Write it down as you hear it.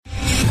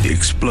the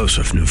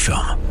explosive new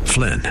film,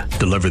 Flynn,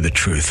 deliver the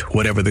truth,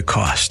 whatever the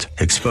cost,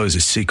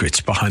 exposes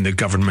secrets behind the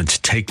government's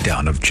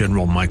takedown of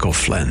General Michael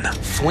Flynn.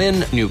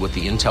 Flynn knew what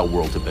the intel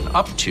world had been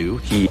up to.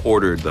 He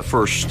ordered the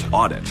first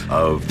audit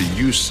of the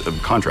use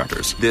of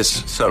contractors.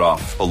 This set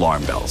off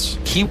alarm bells.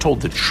 He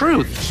told the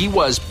truth. He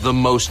was the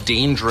most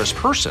dangerous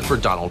person for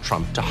Donald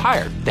Trump to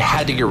hire. They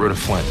had to get rid of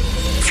Flynn.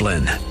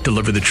 Flynn,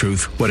 deliver the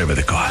truth, whatever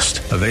the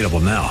cost. Available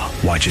now.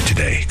 Watch it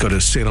today. Go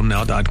to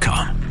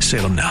salemnow.com.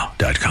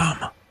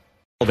 salemnow.com.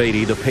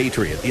 1280 The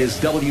Patriot is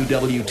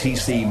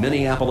WWTC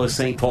Minneapolis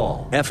St.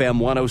 Paul,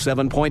 FM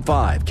 107.5,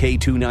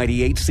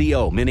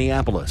 K298CO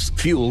Minneapolis,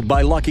 fueled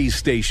by Lucky's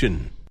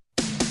Station.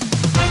 With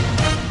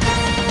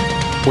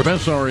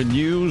SRN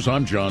News,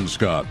 I'm John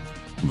Scott.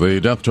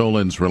 The death toll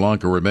in Sri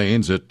Lanka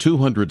remains at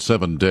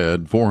 207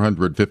 dead,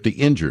 450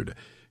 injured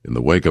in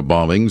the wake of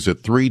bombings at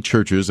 3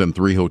 churches and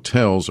 3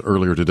 hotels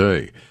earlier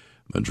today.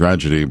 The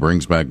tragedy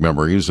brings back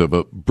memories of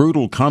a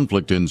brutal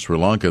conflict in Sri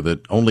Lanka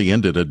that only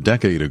ended a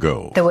decade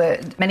ago. There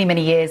were many,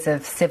 many years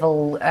of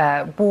civil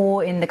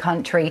war in the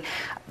country,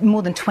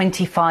 more than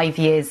 25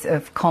 years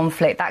of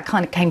conflict. That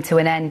kind of came to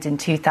an end in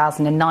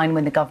 2009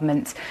 when the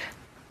government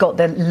got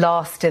the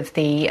last of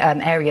the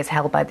areas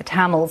held by the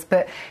Tamils.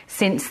 But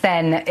since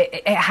then,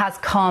 it has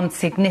calmed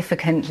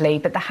significantly.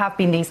 But there have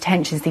been these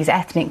tensions, these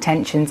ethnic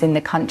tensions in the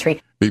country.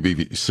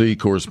 BBC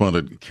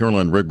correspondent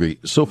Caroline Rigby,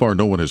 so far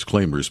no one has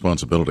claimed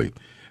responsibility.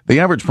 The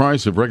average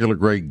price of regular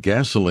grade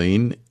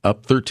gasoline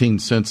up 13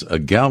 cents a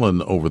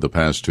gallon over the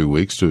past 2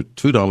 weeks to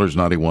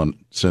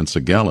 $2.91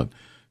 a gallon,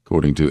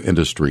 according to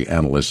industry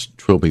analyst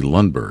Trilby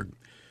Lundberg.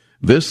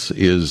 This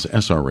is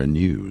SRN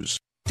News.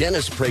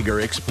 Dennis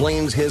Prager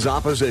explains his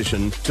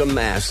opposition to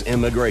mass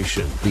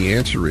immigration. The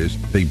answer is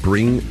they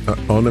bring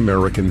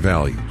un-American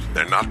values.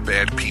 They're not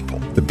bad people.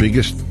 The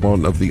biggest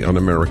one of the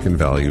un-American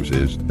values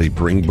is they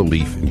bring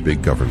belief in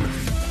big government.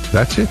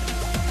 That's it.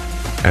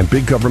 And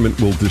big government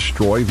will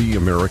destroy the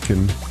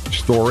American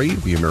story,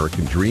 the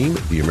American dream,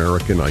 the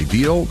American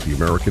ideal, the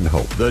American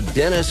hope. The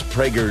Dennis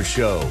Prager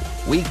Show,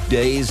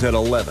 weekdays at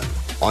 11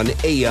 on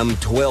AM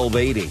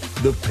 1280.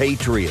 The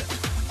Patriot.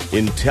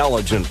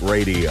 Intelligent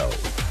radio.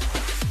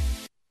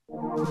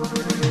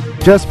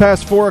 Just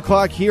past 4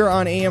 o'clock here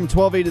on AM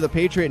 1280 The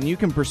Patriot, and you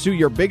can pursue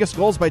your biggest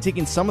goals by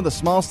taking some of the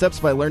small steps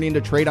by learning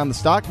to trade on the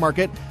stock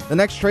market. The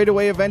next Trade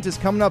Away event is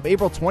coming up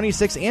April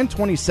 26th and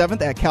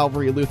 27th at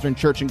Calvary Lutheran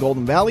Church in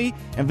Golden Valley,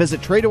 and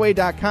visit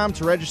tradeaway.com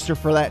to register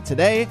for that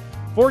today.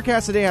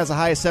 Forecast today has a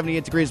high of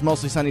 78 degrees,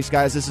 mostly sunny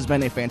skies. This has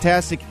been a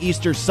fantastic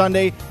Easter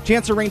Sunday.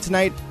 Chance of rain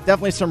tonight,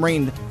 definitely some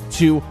rain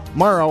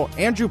tomorrow.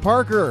 Andrew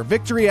Parker,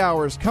 Victory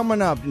Hours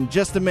coming up in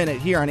just a minute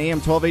here on AM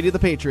 1280 The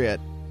Patriot.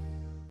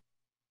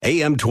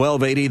 AM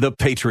 1280, The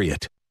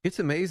Patriot. It's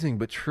amazing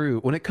but true.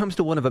 When it comes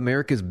to one of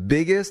America's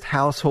biggest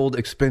household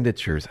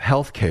expenditures,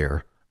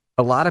 healthcare,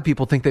 a lot of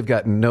people think they've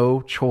got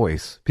no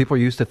choice. People are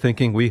used to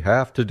thinking we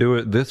have to do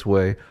it this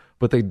way,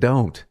 but they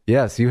don't.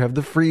 Yes, you have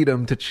the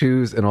freedom to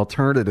choose an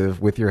alternative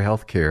with your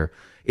healthcare.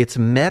 It's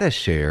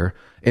MediShare,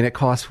 and it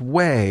costs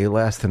way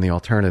less than the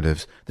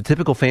alternatives. The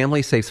typical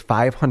family saves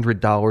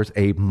 $500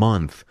 a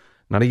month,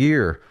 not a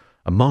year,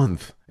 a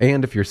month.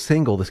 And if you're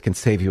single, this can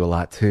save you a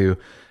lot too.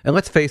 And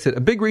let's face it,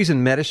 a big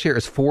reason MediShare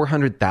is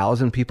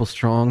 400,000 people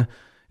strong,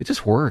 it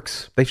just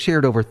works. They've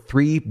shared over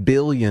 $3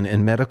 billion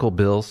in medical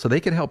bills, so they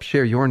can help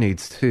share your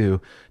needs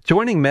too.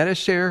 Joining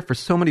MediShare for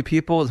so many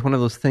people is one of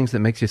those things that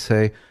makes you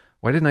say,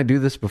 why didn't I do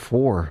this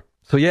before?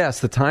 So yes,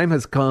 the time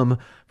has come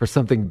for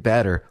something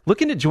better.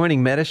 Look into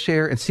joining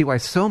MediShare and see why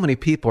so many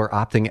people are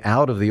opting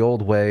out of the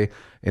old way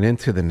and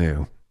into the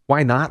new.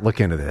 Why not look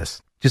into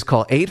this? Just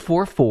call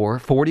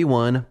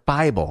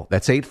 844-41-BIBLE.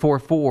 That's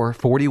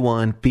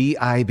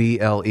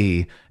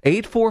 844-41-BIBLE.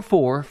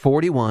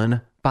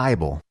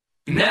 844-41-BIBLE.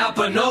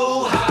 Napa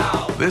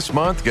know-how. This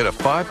month, get a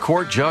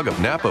 5-quart jug of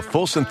Napa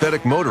Full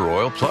Synthetic Motor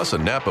Oil plus a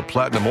Napa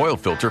Platinum Oil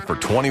Filter for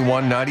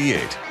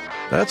 $21.98.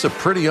 That's a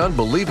pretty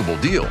unbelievable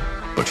deal.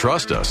 But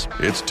trust us,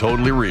 it's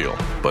totally real,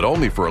 but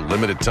only for a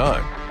limited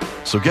time.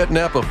 So get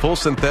Napa Full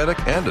Synthetic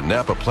and a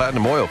Napa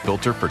Platinum Oil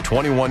Filter for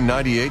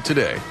 $21.98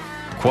 today.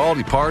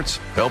 Quality parts,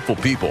 helpful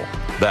people.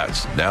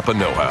 That's Napa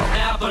know-how.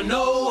 Napa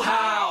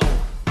know-how.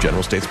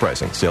 General states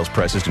pricing. Sales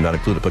prices do not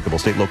include applicable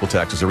state, local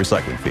taxes, or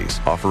recycling fees.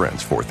 Offer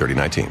ends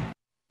 4/30/19.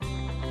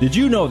 Did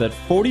you know that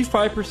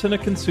 45%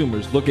 of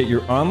consumers look at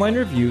your online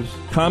reviews,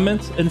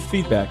 comments, and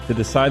feedback to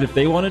decide if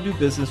they want to do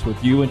business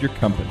with you and your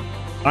company?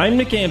 I'm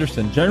Nick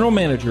Anderson, General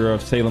Manager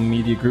of Salem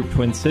Media Group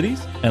Twin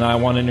Cities, and I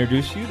want to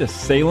introduce you to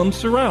Salem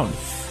Surround,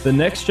 the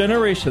next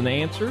generation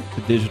answer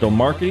to digital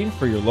marketing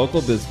for your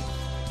local business.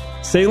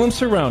 Salem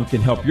Surround can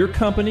help your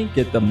company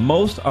get the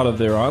most out of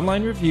their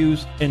online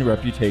reviews and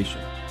reputation.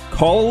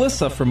 Call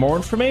Alyssa for more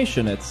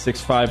information at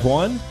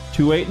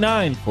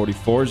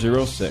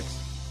 651-289-4406.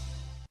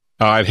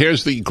 All right,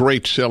 here's the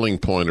great selling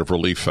point of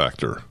Relief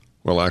Factor.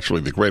 Well,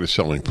 actually, the greatest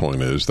selling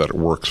point is that it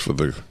works for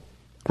the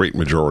great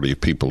majority of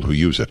people who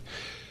use it.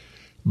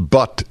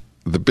 But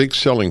the big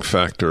selling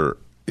factor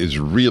is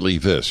really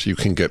this. You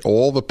can get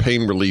all the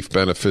pain relief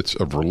benefits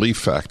of Relief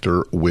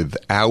Factor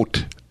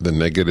without the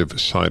negative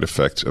side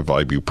effects of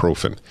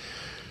ibuprofen.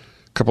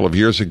 A couple of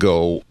years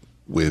ago,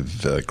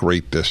 with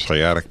great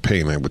sciatic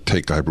pain, I would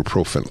take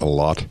ibuprofen a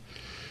lot,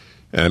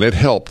 and it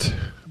helped,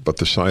 but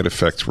the side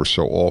effects were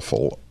so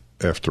awful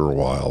after a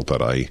while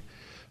that I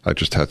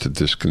just had to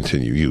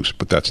discontinue use.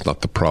 But that's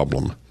not the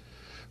problem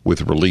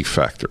with Relief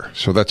Factor.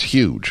 So that's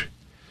huge.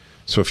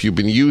 So if you've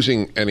been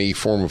using any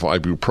form of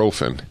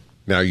ibuprofen,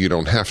 now you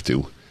don't have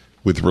to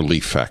with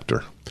Relief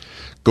Factor.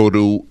 Go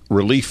to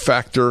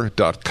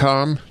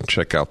relieffactor.com,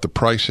 check out the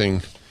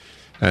pricing,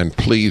 and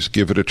please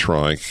give it a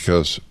try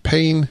because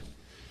pain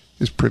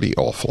is pretty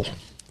awful.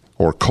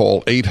 Or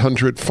call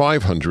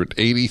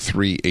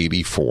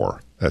 800-500-8384.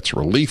 That's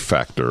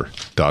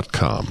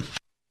relieffactor.com.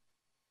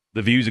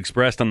 The views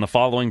expressed on the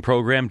following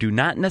program do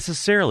not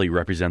necessarily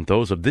represent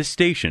those of this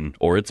station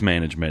or its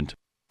management.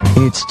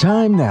 It's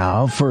time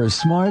now for a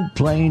smart,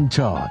 plain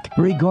talk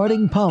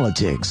regarding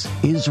politics,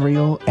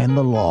 Israel, and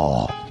the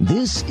law.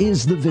 This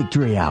is the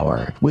Victory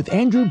Hour with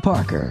Andrew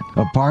Parker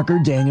of Parker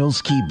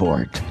Daniels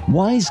Keyboard.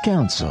 Wise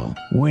counsel,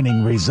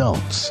 winning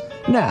results.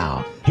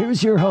 Now,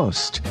 here's your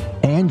host,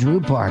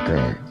 Andrew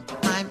Parker.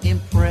 I'm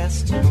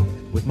impressed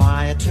with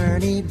my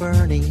attorney,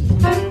 Bernie.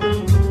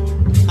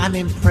 I'm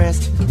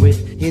impressed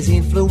with his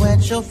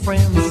influential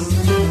friends.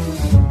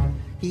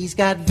 He's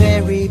got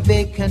very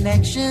big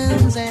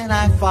connections, and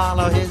I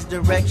follow his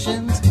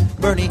directions.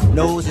 Bernie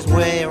knows his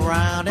way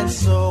around, and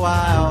so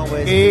I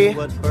always do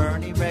what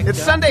Bernie recommends.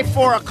 It's Sunday,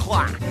 4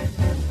 o'clock.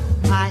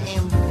 I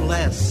am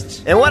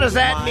blessed. And what does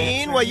that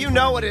mean? Well, you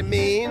know what it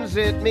means.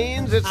 It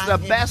means it's the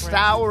best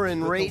hour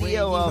in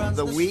radio of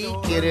the week.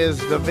 It is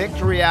the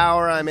Victory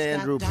Hour. I'm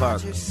Andrew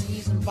Parker.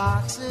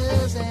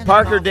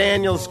 Parker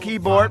Daniels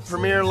Keyboard,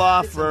 premier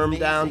law firm,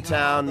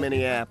 downtown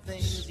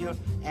Minneapolis.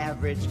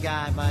 Average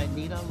guy might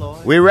need a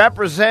lawyer. We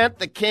represent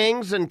the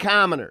kings and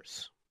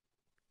commoners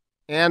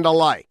and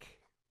alike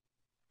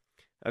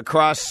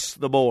across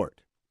the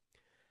board.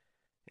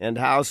 And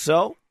how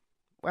so?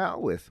 Well,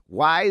 with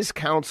wise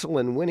counsel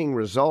and winning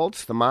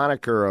results, the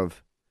moniker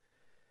of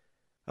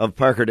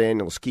Parker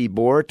Daniels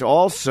Keyboard.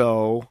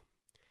 Also,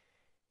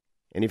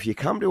 and if you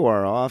come to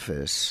our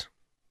office,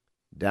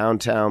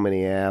 downtown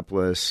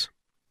Minneapolis,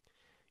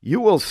 you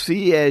will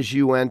see as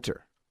you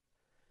enter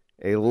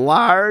a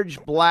large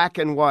black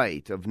and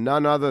white of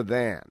none other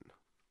than.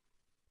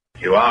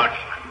 You ask,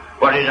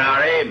 what is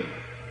our aim?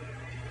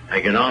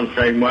 I can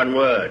answer in one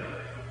word: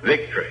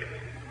 victory.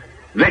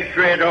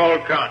 Victory at all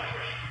costs.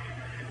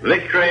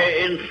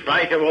 Victory in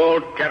spite of all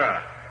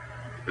terror.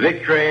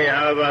 Victory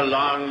however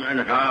long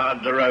and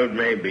hard the road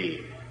may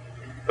be.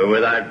 For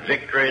without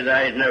victory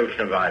there is no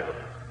survival.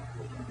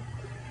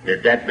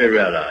 Let that be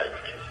realized.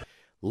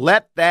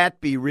 Let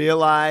that be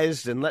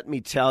realized, and let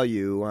me tell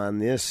you, on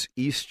this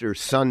Easter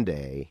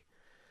Sunday,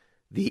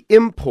 the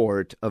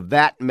import of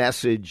that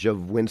message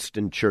of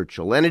Winston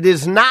Churchill. And it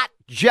is not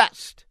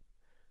just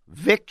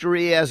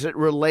victory as it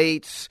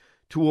relates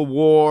to a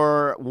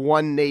war,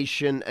 one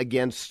nation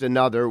against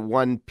another,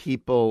 one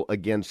people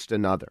against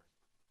another.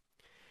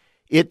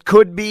 It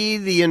could be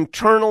the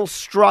internal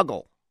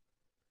struggle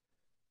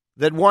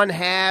that one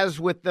has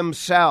with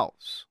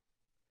themselves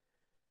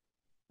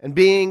and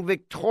being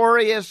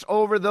victorious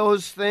over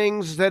those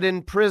things that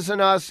imprison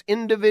us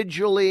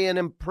individually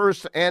and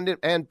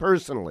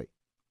personally.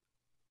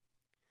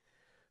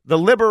 The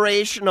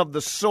liberation of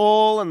the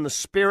soul and the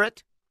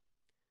spirit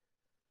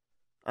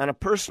on a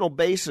personal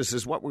basis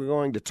is what we're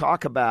going to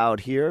talk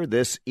about here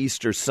this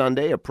Easter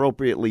Sunday,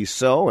 appropriately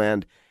so,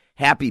 and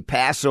happy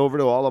Passover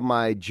to all of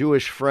my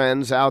Jewish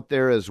friends out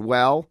there as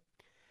well,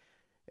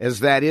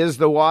 as that is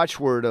the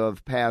watchword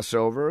of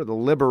Passover, the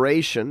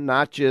liberation,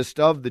 not just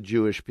of the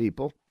Jewish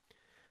people.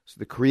 It's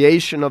the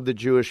creation of the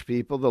Jewish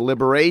people, the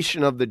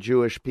liberation of the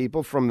Jewish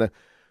people from the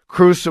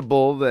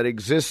crucible that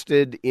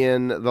existed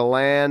in the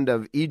land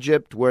of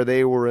Egypt where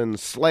they were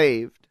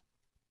enslaved.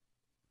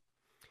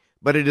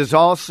 But it is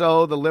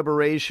also the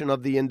liberation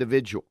of the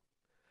individual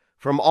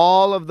from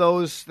all of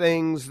those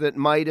things that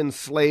might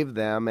enslave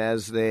them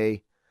as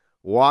they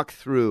walk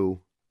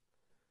through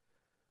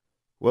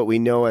what we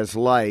know as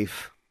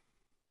life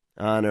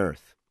on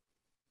earth.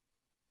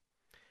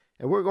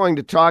 And we're going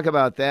to talk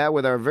about that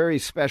with our very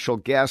special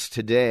guest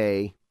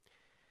today.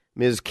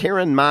 Ms.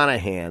 Karen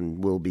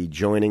Monahan will be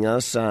joining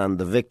us on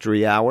the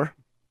Victory Hour.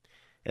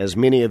 As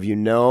many of you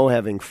know,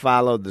 having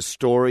followed the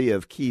story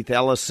of Keith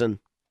Ellison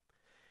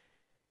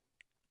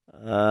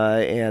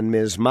and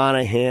Ms.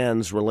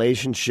 Monahan's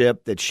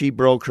relationship that she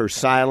broke her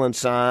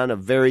silence on, a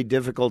very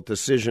difficult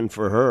decision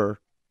for her,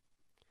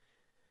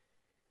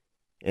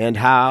 and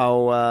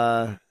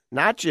how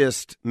not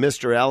just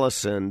Mr.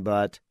 Ellison,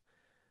 but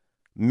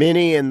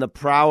many in the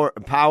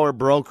power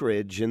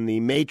brokerage, in the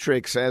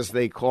matrix, as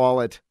they call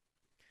it,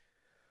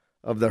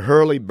 of the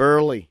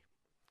hurly-burly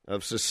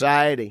of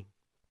society,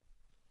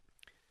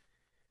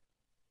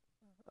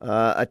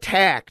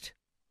 attacked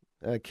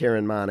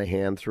Karen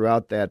Monahan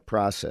throughout that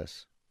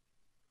process.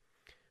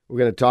 We're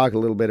going to talk a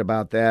little bit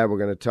about that. We're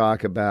going to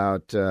talk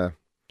about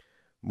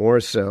more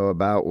so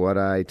about what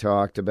I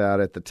talked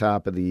about at the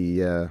top of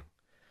the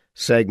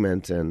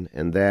segment,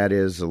 and that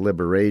is the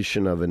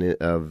liberation of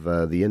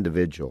the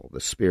individual, the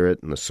spirit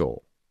and the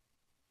soul.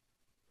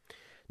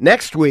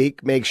 Next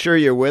week, make sure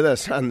you're with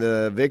us on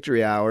the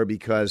Victory Hour,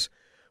 because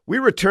we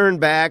return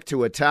back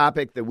to a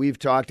topic that we've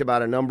talked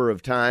about a number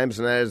of times,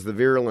 and that is the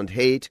virulent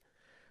hate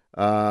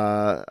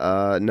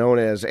known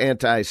as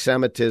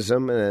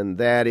anti-Semitism, and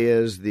that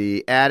is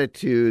the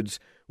attitudes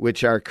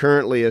which are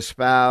currently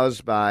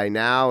espoused by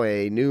now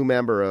a new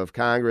member of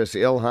Congress,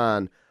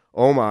 Ilhan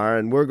Omar,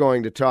 and we're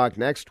going to talk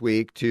next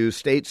week to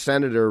State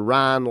Senator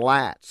Ron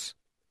Latz,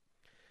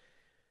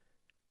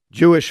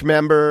 Jewish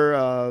member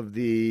of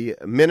the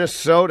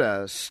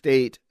Minnesota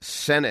State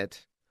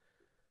Senate.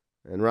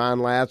 And Ron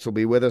Latz will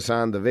be with us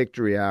on the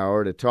Victory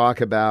Hour to talk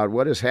about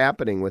what is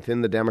happening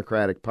within the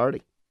Democratic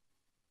Party.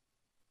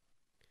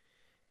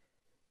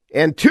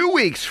 And 2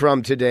 weeks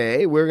from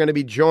today, we're going to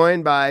be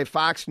joined by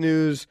Fox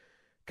News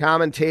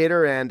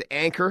commentator and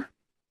anchor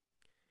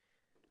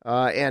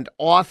and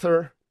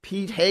author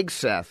Pete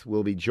Hegseth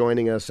will be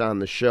joining us on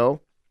the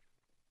show.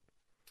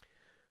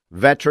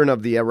 Veteran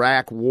of the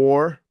Iraq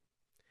War.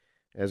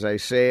 As I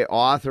say,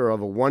 author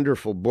of a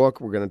wonderful book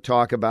we're going to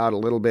talk about a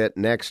little bit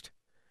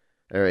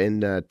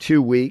in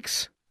 2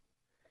 weeks.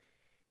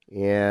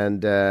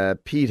 And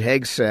Pete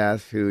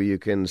Hegseth, who you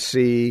can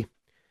see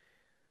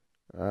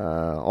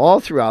all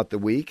throughout the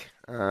week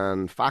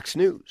on Fox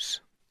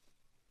News,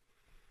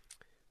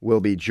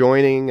 will be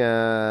joining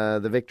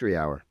the Victory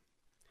Hour.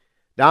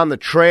 Down the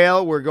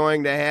trail, we're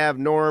going to have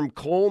Norm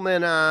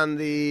Coleman on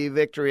the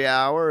Victory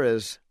Hour,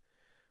 as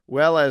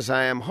well as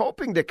I am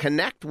hoping to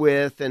connect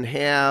with and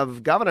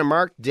have Governor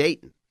Mark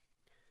Dayton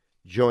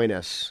join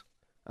us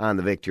on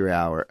the Victory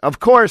Hour. Of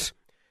course,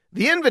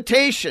 the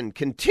invitation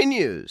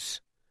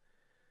continues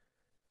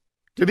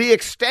to be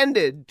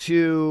extended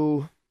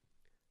to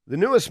the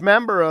newest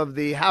member of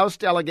the House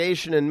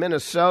delegation in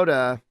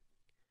Minnesota,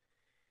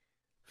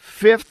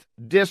 5th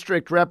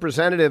District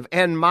Representative,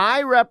 and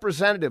my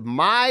representative,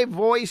 my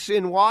voice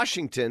in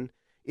Washington,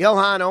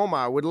 Ilhan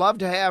Omar. Would love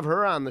to have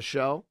her on the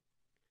show.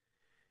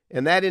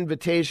 And that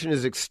invitation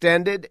is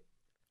extended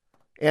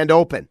and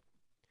open.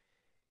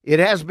 It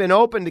has been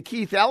open to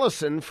Keith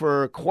Ellison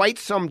for quite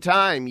some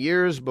time,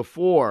 years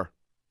before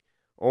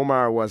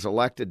Omar was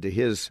elected to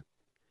his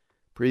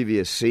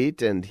previous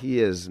seat, and he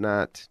has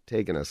not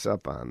taken us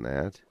up on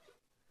that.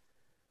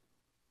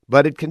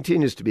 But it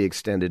continues to be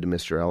extended to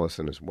Mr.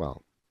 Ellison as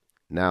well,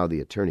 now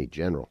the Attorney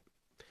General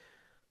of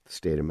the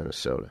state of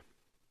Minnesota.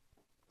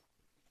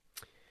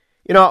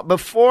 You know,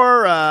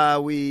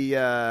 before we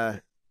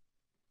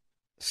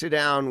sit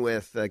down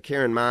with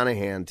Karen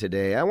Monahan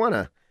today, I want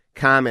to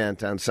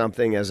comment on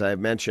something, as I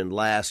mentioned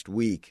last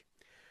week,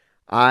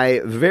 I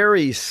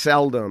very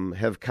seldom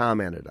have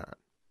commented on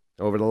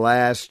over the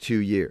last 2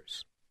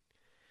 years.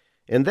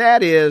 And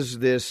that is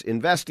this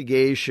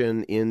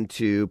investigation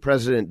into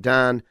President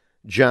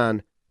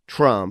John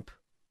Trump,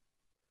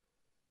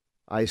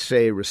 I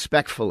say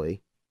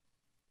respectfully,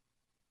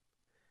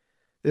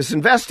 this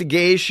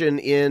investigation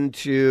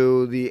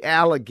into the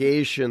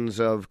allegations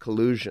of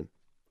collusion.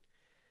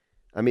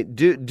 I mean,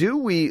 do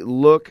we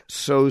look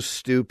so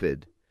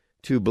stupid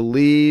to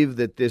believe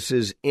that this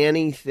is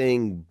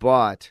anything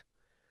but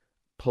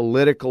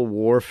political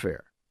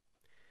warfare?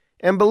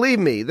 And believe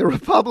me, the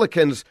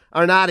Republicans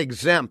are not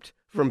exempt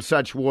from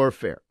such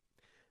warfare.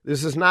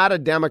 This is not a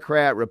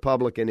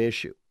Democrat-Republican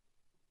issue.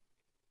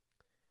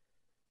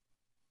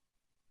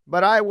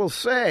 But I will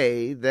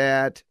say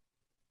that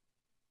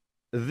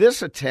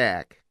this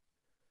attack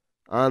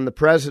on the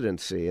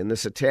presidency and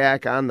this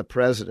attack on the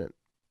president,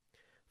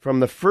 from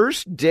the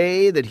first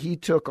day that he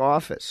took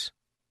office,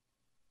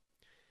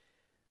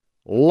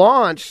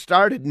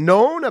 started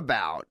known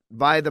about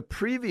by the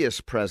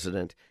previous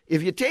president.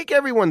 If you take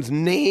everyone's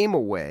name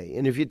away,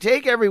 and if you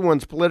take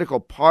everyone's political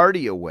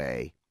party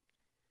away,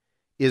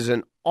 is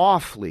an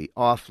awfully,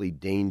 awfully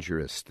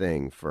dangerous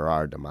thing for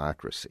our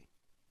democracy,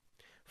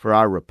 for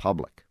our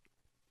republic.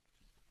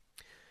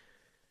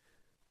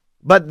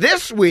 But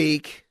this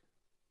week,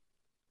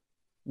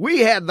 we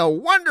had the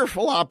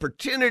wonderful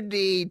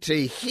opportunity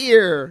to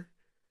hear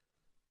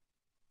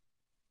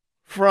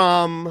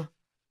from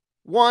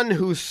one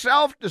who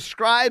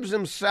self-describes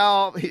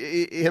himself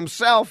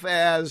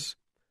as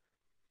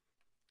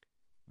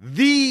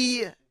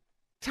the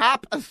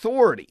top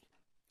authority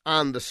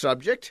on the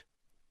subject,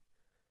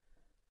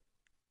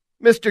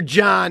 Mr.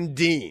 John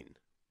Dean.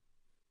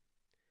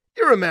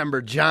 You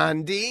remember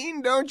John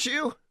Dean, don't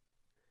you?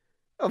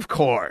 Of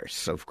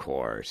course, of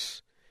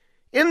course.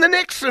 In the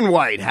Nixon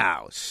White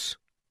House.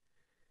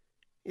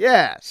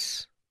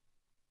 Yes.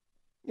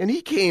 And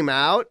he came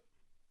out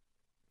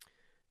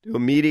to a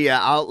media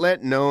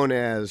outlet known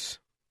as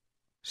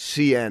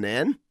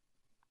CNN,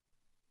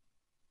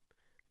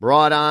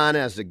 brought on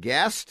as a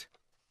guest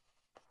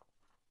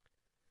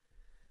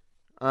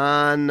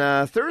on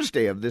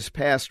Thursday of this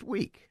past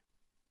week.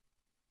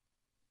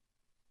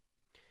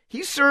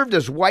 He served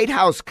as White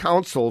House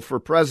counsel for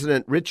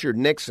President Richard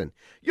Nixon.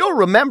 You'll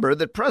remember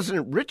that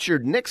President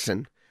Richard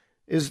Nixon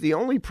is the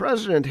only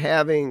president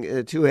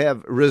having to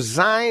have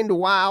resigned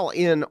while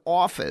in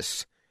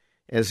office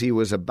as he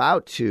was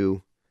about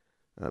to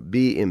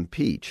be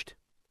impeached.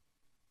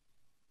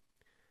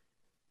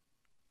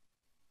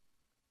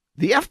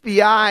 The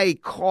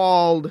FBI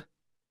called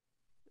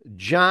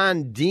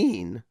John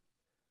Dean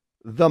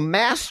the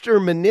master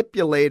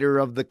manipulator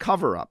of the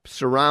cover-up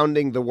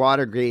surrounding the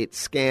Watergate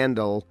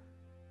scandal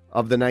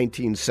of the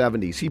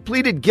 1970s. He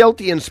pleaded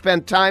guilty and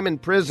spent time in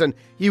prison.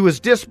 He was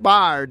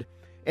disbarred,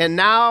 and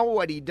now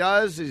what he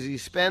does is he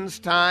spends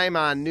time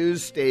on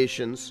news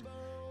stations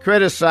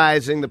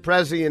criticizing the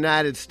President of the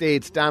United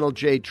States, Donald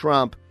J.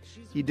 Trump.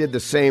 He did the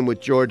same with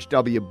George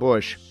W.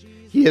 Bush.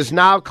 He is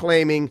now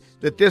claiming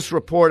that this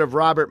report of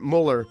Robert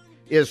Mueller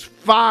is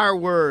far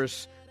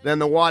worse than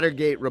the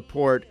Watergate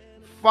report,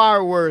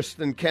 far worse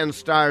than Ken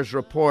Starr's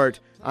report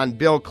on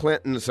Bill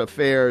Clinton's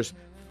affairs,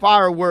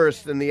 far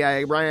worse than the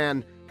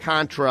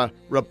Iran-Contra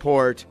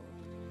report.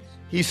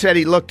 He said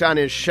he looked on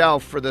his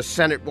shelf for the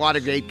Senate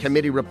Watergate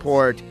Committee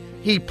report.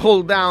 He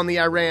pulled down the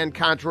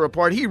Iran-Contra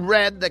report. He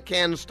read the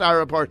Ken Starr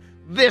report.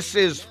 This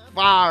is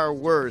far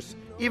worse,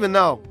 even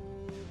though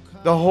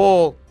the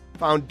whole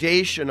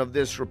foundation of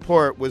this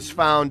report was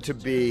found to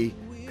be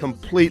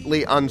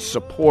completely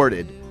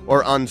unsupported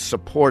or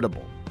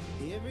unsupportable.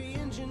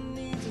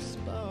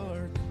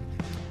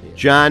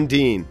 John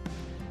Dean.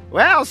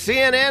 Well,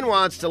 CNN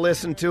wants to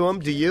listen to him.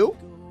 Do you?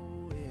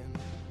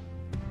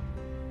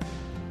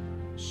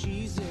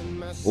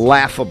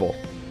 Laughable.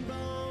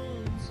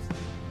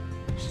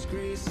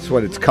 That's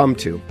what it's come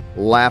to.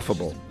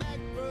 Laughable.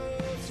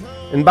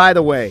 And by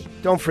the way,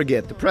 don't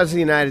forget, the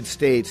President of the United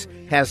States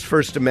has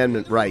First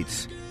Amendment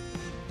rights.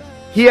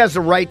 He has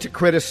a right to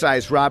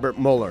criticize Robert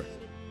Mueller,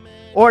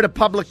 or to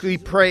publicly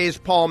praise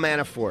Paul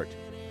Manafort,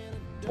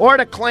 or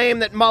to claim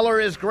that Mueller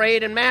is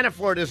great and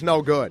Manafort is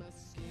no good.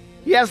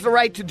 He has the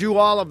right to do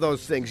all of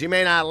those things. You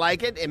may not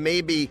like it. It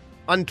may be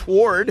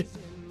untoward,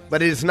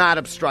 but it is not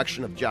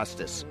obstruction of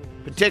justice,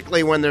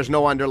 particularly when there's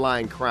no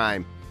underlying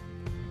crime.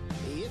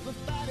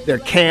 There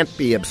can't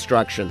be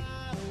obstruction.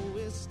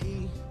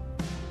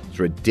 It's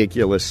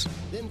ridiculous.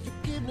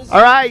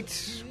 All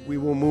right, we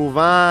will move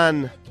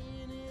on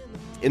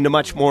into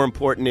much more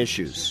important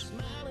issues.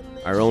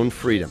 Our own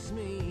freedom.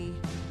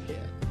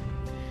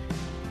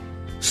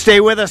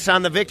 Stay with us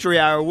on the Victory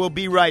Hour. We'll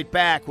be right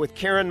back with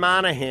Karen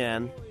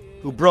Monahan,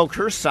 who broke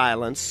her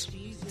silence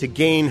to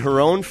gain her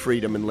own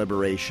freedom and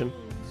liberation.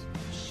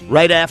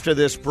 Right after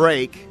this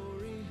break.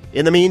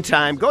 In the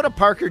meantime, go to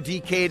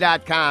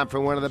parkerdk.com for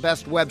one of the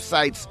best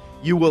websites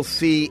you will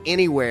see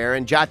anywhere,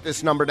 and jot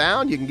this number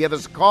down. You can give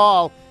us a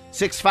call,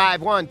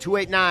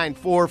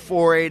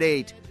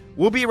 651-289-4488.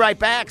 We'll be right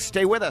back.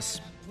 Stay with us.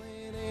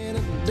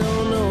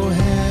 Don't know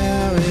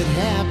how it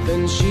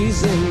happened.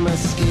 She's in my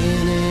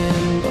skin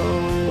and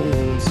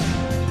bones.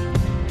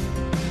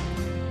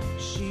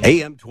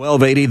 AM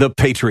 1280, The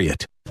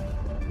Patriot.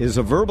 Is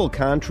a verbal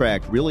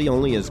contract really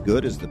only as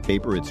good as the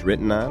paper it's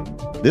written on?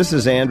 This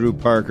is Andrew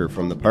Parker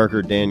from the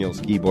Parker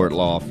Daniels Keyboard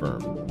Law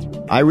Firm.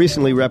 I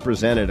recently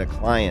represented a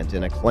client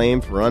in a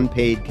claim for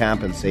unpaid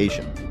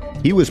compensation.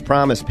 He was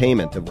promised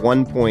payment of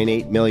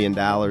 $1.8 million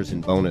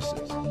in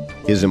bonuses.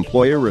 His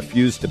employer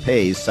refused to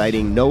pay,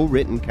 citing no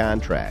written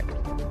contract.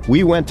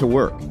 We went to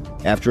work.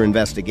 After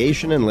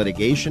investigation and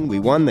litigation, we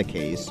won the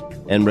case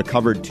and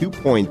recovered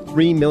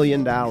 $2.3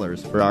 million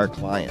for our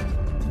client.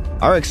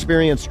 Our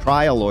experienced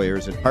trial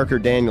lawyers at Parker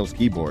Daniels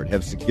Keyboard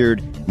have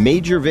secured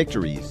major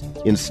victories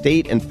in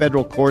state and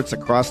federal courts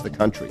across the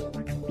country.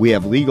 We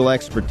have legal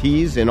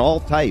expertise in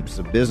all types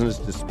of business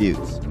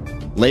disputes,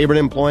 labor and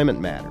employment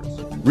matters,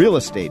 real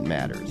estate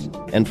matters,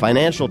 and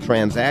financial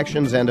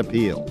transactions and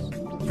appeals.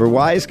 For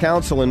wise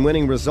counsel and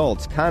winning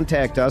results,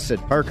 contact us at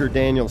Parker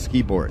Daniels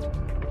Keyboard,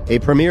 a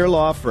premier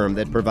law firm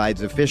that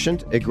provides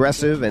efficient,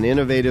 aggressive, and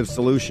innovative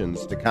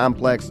solutions to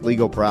complex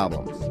legal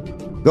problems.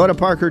 Go to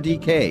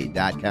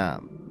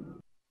parkerdk.com.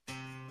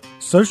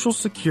 Social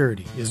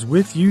Security is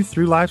with you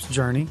through life's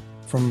journey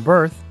from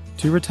birth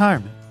to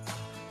retirement.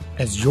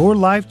 As your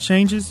life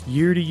changes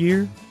year to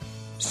year,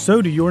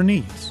 so do your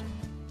needs.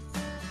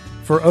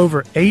 For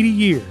over 80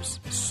 years,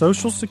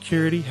 Social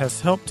Security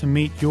has helped to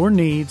meet your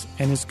needs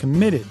and is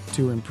committed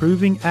to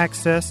improving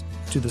access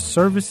to the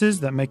services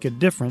that make a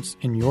difference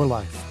in your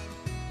life.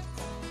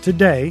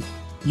 Today,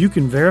 you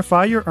can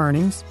verify your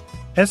earnings,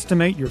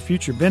 estimate your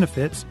future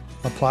benefits,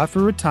 apply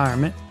for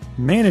retirement,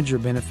 manage your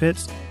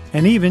benefits,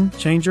 and even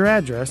change your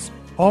address,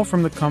 all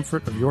from the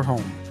comfort of your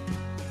home.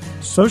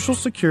 Social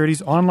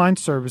Security's online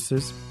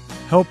services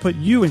help put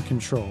you in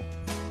control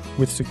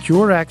with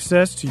secure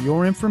access to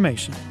your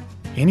information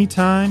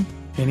anytime,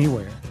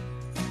 anywhere,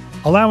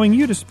 allowing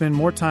you to spend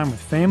more time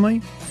with family,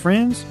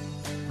 friends,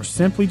 or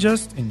simply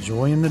just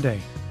enjoying the day.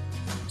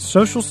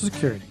 Social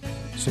Security,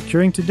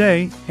 securing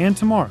today and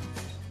tomorrow.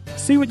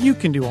 See what you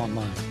can do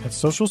online at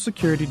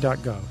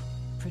socialsecurity.gov.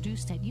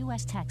 Produced at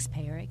U.S.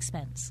 taxpayer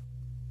expense.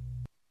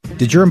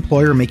 Did your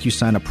employer make you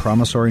sign a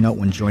promissory note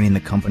when joining the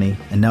company,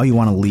 and now you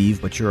want to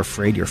leave, but you're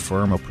afraid your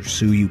firm will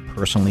pursue you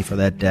personally for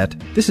that debt?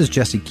 This is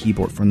Jesse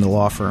Keyboard from the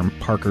law firm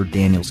Parker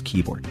Daniels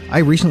Keyboard. I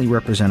recently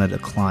represented a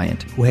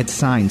client who had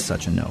signed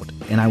such a note,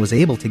 and I was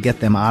able to get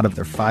them out of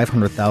their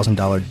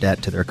 $500,000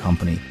 debt to their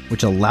company,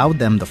 which allowed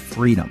them the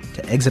freedom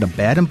to exit a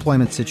bad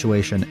employment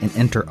situation and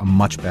enter a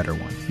much better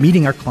one.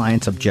 Meeting our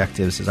clients'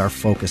 objectives is our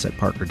focus at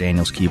Parker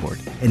Daniels Keyboard,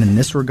 and in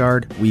this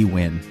regard, we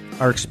win.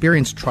 Our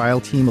experienced trial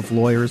team of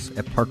lawyers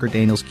at Parker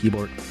Daniels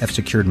Keyboard have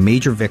secured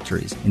major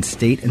victories in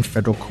state and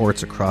federal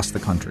courts across the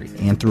country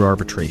and through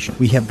arbitration.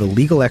 We have the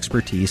legal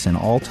expertise in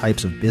all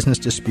types of business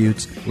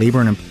disputes,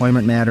 labor and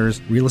employment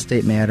matters, real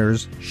estate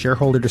matters,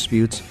 shareholder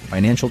disputes,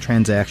 financial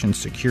transactions,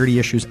 security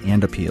issues,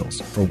 and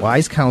appeals. For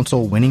wise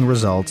counsel, winning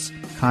results,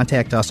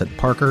 contact us at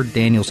Parker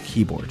Daniels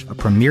Keyboard, a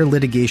premier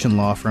litigation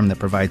law firm that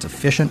provides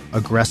efficient,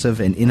 aggressive,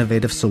 and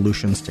innovative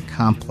solutions to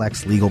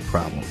complex legal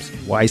problems.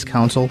 Wise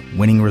counsel,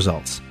 winning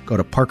results. Go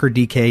to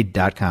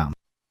parkerdk.com.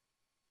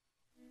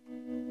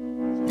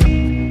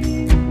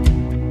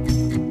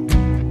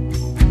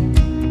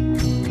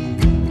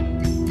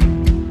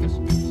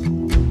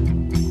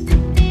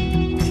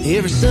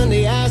 Every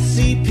Sunday I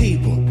see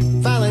people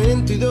filing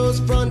in through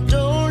those front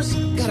doors.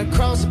 Gotta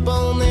cross up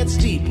on that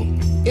steeple.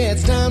 Yeah,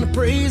 it's time to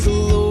praise the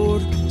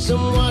Lord.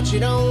 Some watch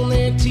it on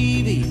their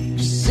TV,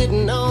 just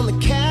sitting on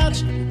the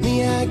couch.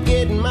 Me, I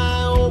get in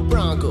my old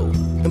Bronco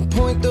and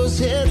point those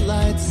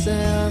headlights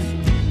south.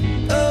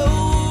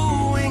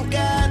 Oh, ain't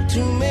got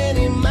too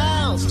many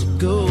miles to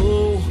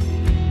go.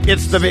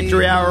 It's the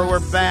Victory Hour.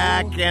 We're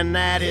back, and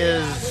that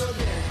is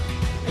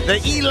the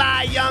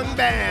Eli Young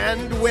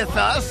Band with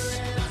us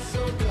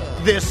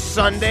this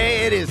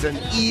Sunday. It is an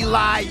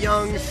Eli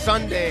Young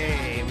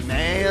Sunday,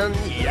 man.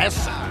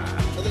 Yes, sir.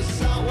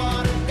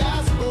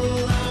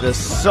 The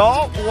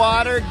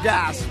Saltwater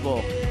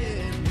Gospel.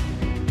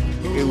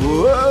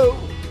 Whoa.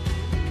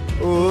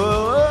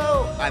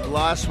 Whoa. I've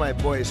lost my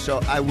voice, so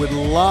I would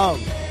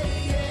love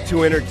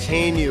to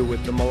entertain you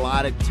with the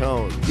melodic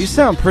tones. You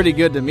sound pretty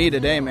good to me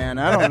today, man.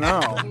 I don't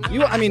know.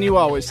 You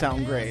always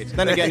sound great.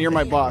 Then again, you're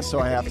my boss, so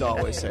I have to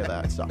always say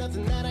that. So.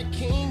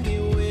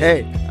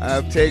 Hey,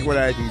 I'll take what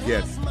I can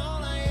get.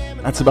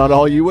 That's about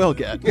all you will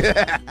get.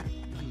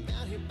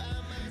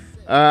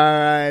 All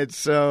right,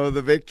 so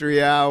the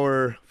Victory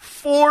Hour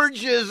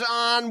forges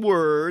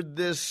onward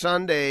this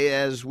Sunday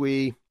as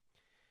we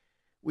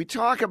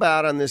talk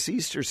about on this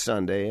Easter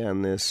Sunday,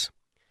 on this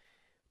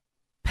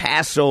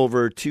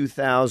Passover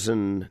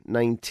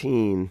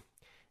 2019,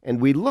 and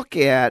we look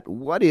at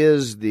what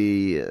is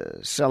the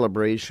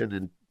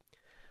celebration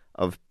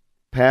of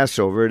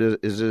Passover.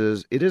 It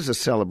is a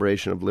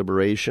celebration of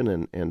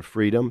liberation and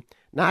freedom,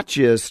 not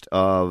just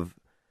of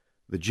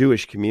the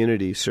Jewish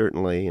community,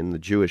 certainly, and the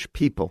Jewish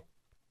people,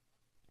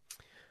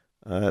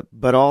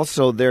 but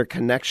also their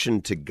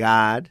connection to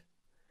God,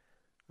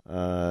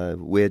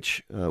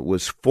 which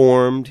was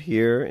formed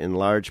here in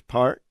large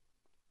part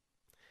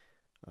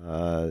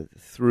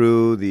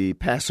through the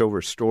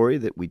Passover story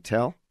that we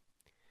tell,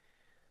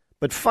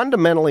 but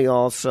fundamentally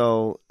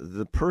also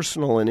the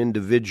personal and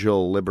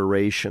individual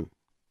liberation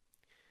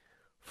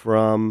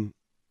from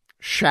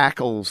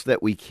shackles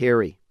that we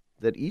carry,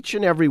 that each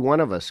and every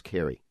one of us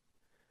carry.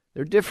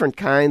 They're different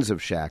kinds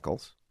of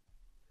shackles,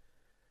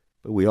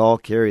 but we all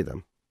carry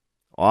them,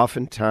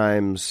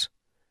 oftentimes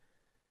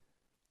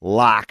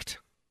locked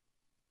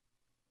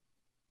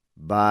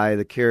by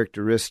the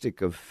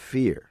characteristic of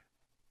fear,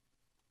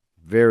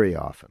 very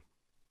often,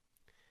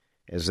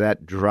 as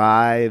that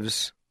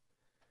drives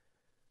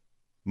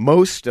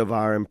most of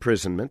our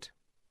imprisonment.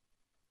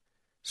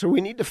 So we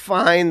need to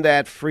find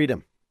that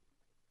freedom.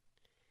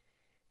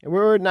 And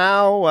we're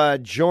now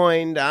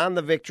joined on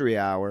the Victory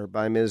Hour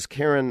by Ms.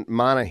 Karen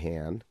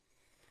Monahan,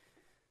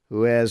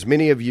 who, as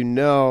many of you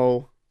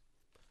know,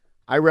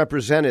 I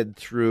represented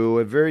through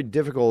a very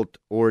difficult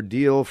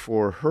ordeal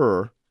for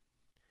her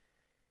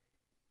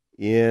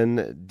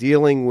in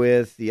dealing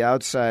with the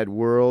outside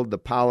world, the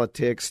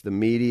politics, the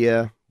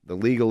media, the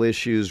legal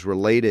issues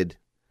related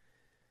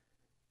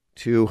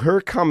to her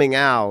coming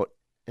out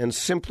and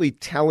simply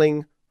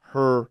telling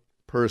her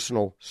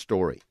personal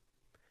story.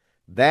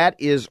 That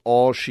is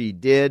all she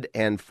did,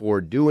 and for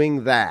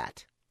doing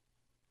that,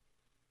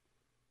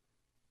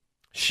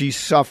 she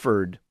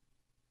suffered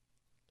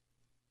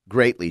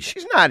greatly.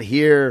 She's not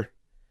here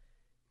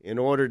in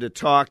order to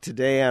talk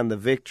today on the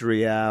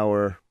Victory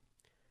Hour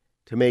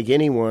to make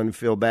anyone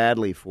feel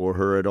badly for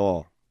her at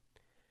all.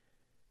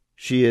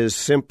 She is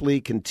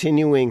simply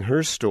continuing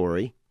her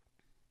story,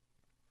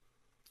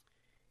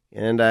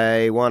 and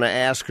I want to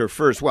ask her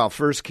first. Well,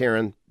 first,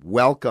 Karen,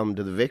 welcome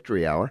to the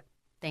Victory Hour.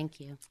 Thank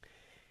you.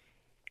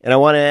 And I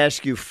want to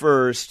ask you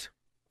first,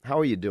 how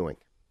are you doing?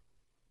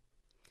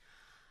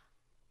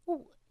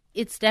 Well,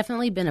 it's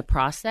definitely been a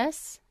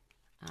process.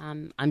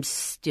 I'm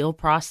still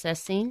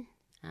processing.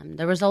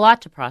 There was a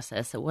lot to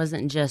process. It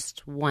wasn't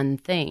just one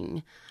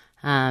thing.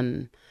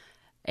 But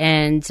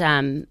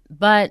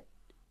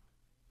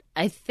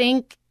I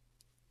think,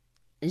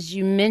 as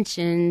you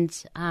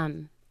mentioned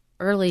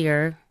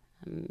earlier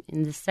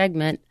in the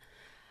segment,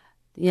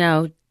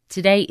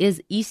 today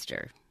is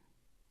Easter.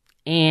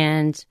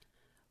 And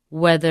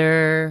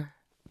whether,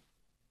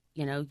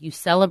 you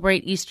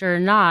celebrate Easter or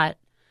not,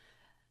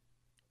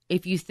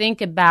 if you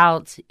think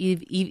about,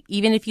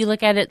 even if you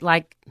look at it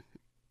like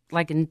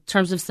in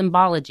terms of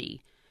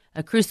symbology,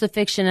 a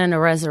crucifixion and a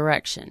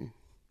resurrection,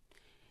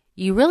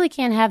 you really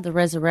can't have the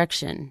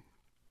resurrection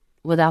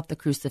without the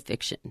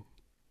crucifixion.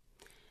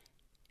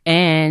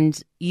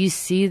 And you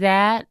see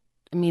that,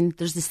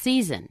 there's a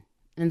season,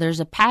 and there's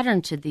a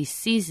pattern to these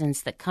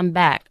seasons that come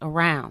back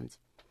around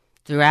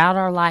throughout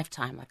our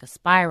lifetime, like a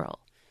spiral.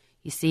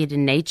 You see it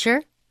in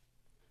nature.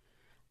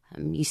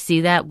 You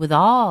see that with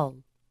all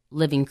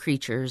living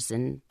creatures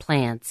and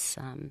plants.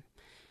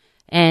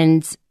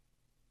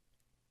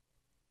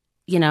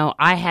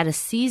 I had a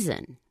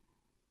season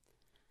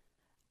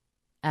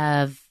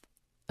of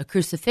a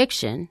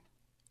crucifixion,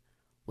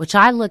 which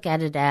I look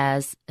at it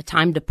as a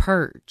time to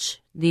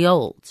purge the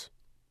old.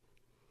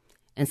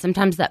 And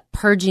sometimes that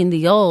purging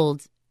the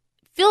old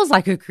feels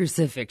like a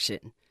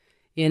crucifixion.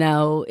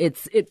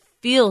 It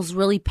feels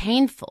really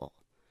painful.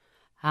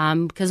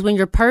 Because when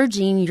you're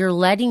purging, you're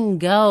letting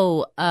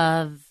go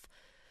of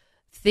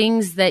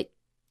things that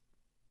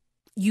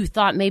you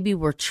thought maybe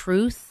were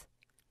truth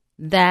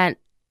that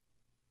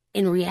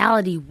in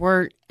reality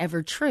weren't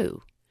ever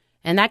true.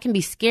 And that can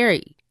be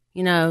scary,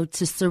 to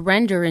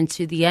surrender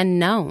into the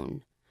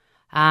unknown,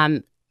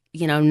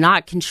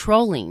 not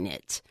controlling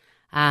it.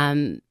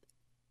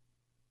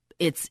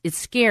 It's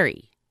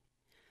scary.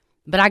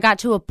 But I got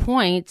to a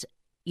point,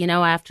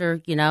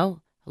 after, a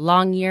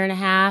long year and a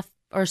half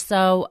or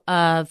so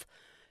of,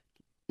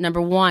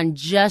 number one,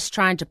 just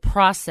trying to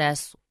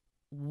process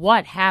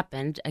what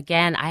happened.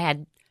 Again, I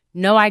had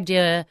no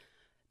idea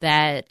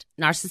that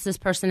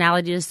narcissist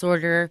personality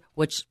disorder,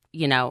 which,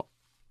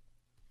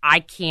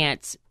 I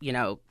can't,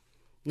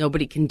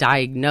 nobody can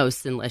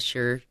diagnose unless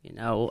you're,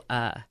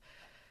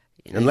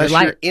 unless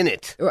you're in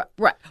it.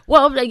 Right.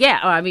 Well,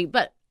 yeah,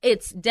 but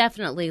it's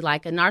definitely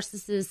like a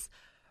narcissist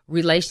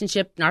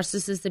relationship,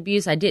 narcissist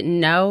abuse. I didn't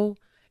know.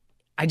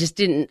 I just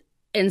didn't.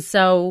 And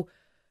so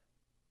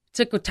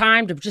took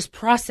time to just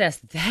process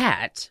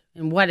that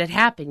and what had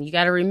happened. You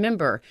got to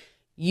remember,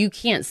 you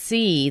can't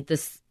see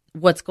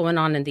what's going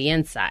on in the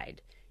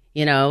inside.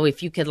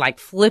 If you could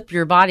flip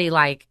your body,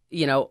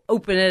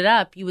 open it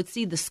up, you would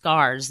see the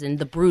scars and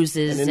the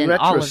bruises and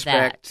all of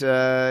that.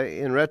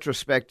 In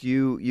retrospect,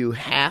 you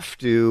have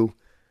to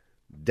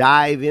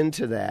dive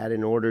into that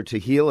in order to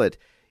heal it.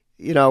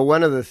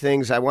 One of the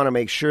things I want to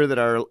make sure that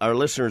our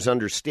listeners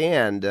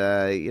understand,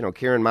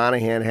 Karen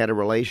Monahan had a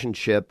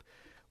relationship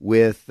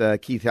with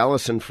Keith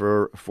Ellison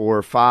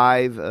for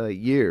 5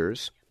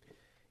 years,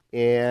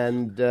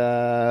 and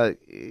an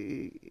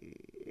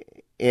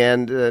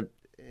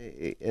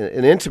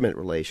intimate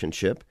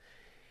relationship.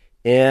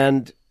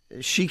 And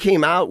she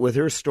came out with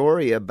her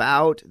story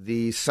about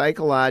the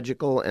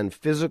psychological and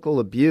physical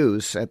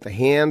abuse at the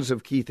hands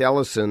of Keith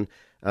Ellison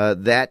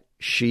that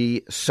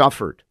she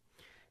suffered.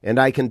 And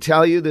I can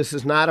tell you this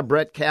is not a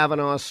Brett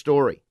Kavanaugh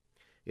story.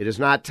 It is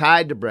not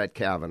tied to Brett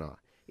Kavanaugh.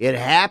 It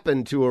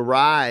happened to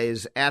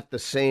arise at the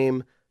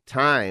same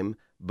time,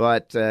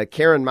 but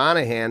Karen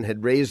Monahan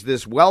had raised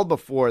this well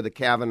before the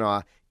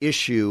Kavanaugh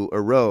issue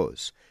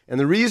arose. And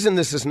the reason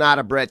this is not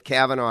a Brett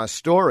Kavanaugh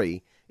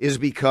story is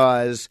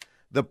because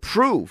the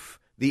proof,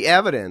 the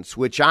evidence,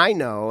 which I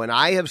know and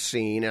I have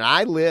seen and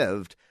I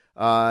lived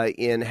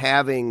in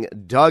having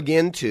dug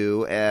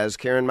into as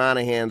Karen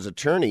Monahan's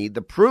attorney,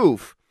 the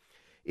proof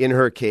in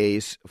her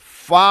case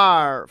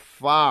far,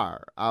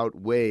 far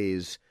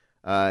outweighs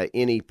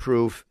any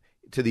proof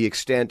to the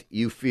extent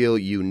you feel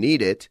you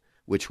need it,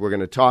 which we're going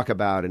to talk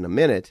about in a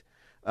minute.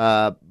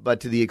 But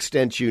to the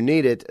extent you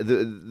need it,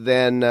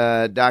 than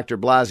Dr.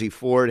 Blasey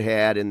Ford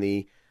had in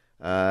the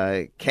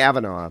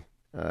Kavanaugh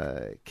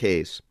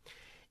case.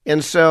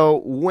 And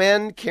so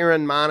when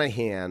Karen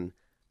Monahan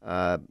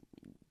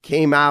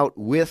came out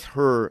with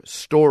her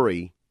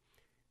story,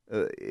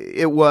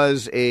 it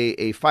was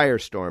a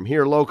firestorm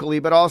here locally,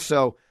 but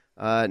also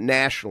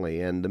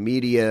nationally, and the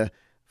media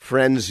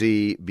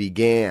frenzy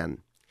began.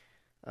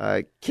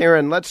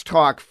 Karen, let's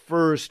talk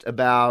first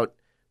about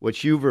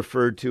what you've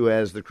referred to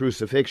as the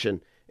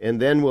crucifixion,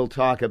 and then we'll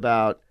talk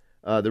about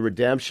the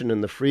redemption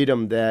and the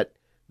freedom that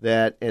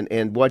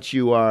what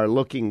you are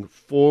looking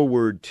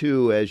forward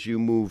to as you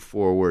move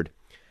forward.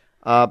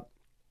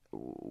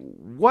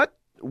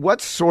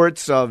 What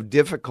sorts of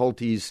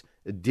difficulties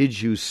did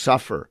you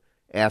suffer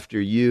after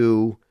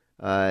you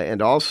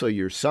and also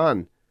your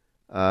son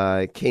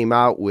came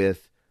out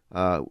with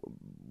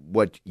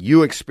what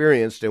you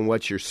experienced and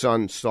what your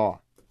son saw?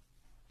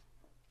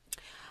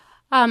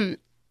 I'm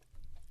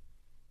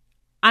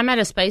at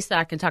a space that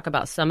I can talk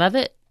about some of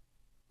it,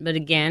 but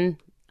again,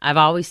 I've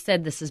always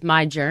said this is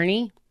my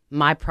journey,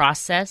 my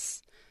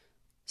process,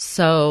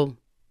 so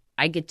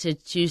I get to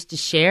choose to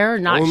share or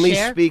not share. Only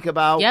speak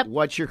about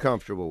what you're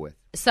comfortable with.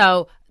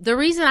 So the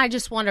reason I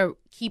just want to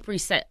keep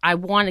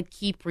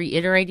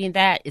reiterating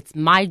that it's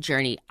my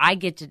journey. I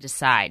get to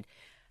decide.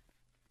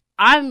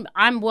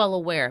 I'm well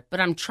aware,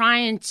 but I'm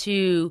trying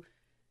to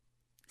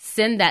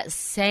send that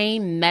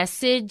same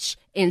message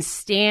and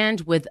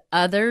stand with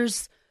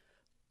others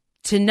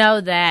to know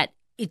that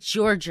it's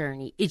your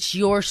journey, it's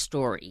your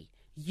story.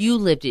 You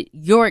lived it,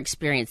 your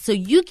experience. So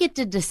you get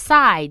to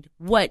decide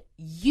what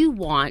you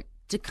want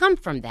to come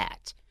from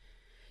that.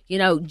 You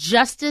know,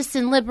 justice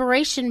and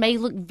liberation may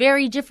look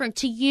very different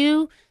to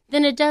you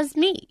than it does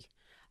me.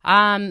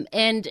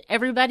 And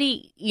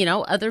everybody, you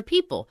know, other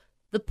people.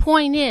 The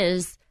point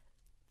is,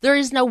 there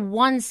is no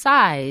one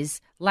size,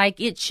 like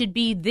it should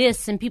be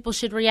this and people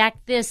should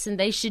react this and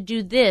they should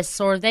do this,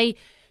 or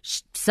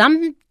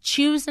some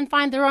choose and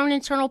find their own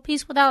internal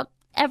peace without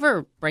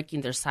ever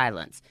breaking their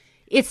silence.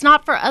 It's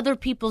not for other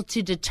people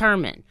to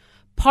determine.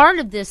 Part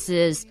of this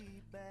is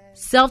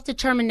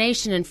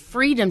self-determination and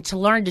freedom to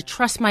learn to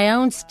trust my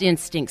own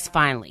instincts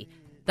finally.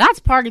 That's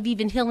part of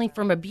even healing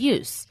from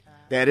abuse.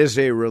 That is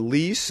a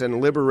release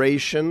and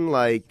liberation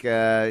like,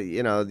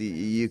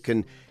 you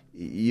can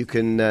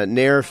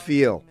ne'er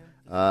feel,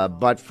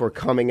 but for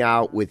coming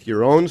out with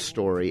your own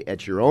story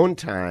at your own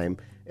time,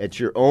 at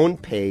your own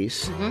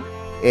pace,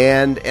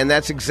 and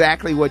that's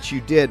exactly what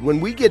you did. When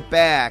we get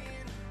back,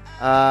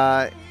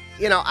 I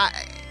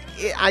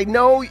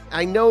know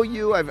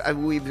you.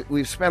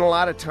 We've spent a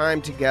lot of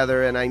time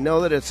together, and I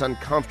know that it's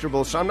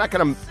uncomfortable. So I'm not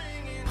going to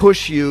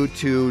push you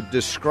to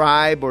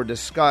describe or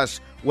discuss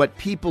what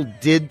people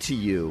did to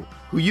you,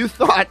 who you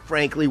thought,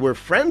 frankly, were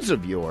friends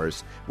of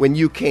yours when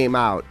you came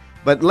out.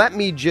 But let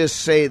me just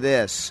say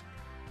this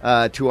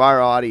to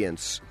our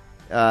audience.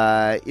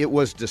 It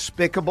was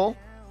despicable.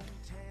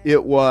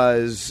 It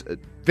was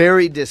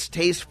very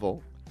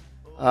distasteful.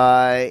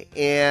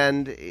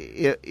 And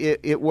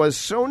it was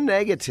so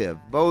negative,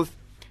 both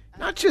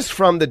not just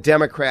from the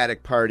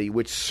Democratic Party,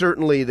 which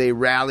certainly they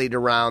rallied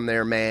around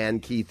their man,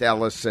 Keith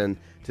Ellison,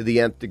 to the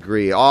nth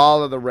degree.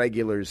 All of the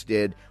regulars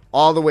did,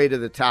 all the way to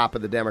the top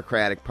of the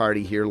Democratic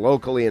Party here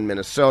locally in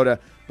Minnesota,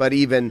 but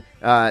even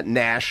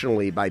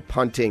nationally by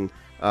punting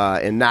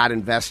and not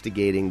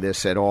investigating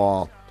this at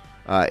all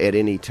at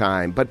any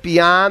time. But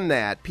beyond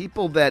that,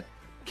 people that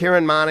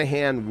Karen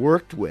Monahan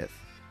worked with,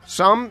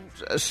 some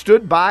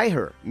stood by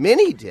her.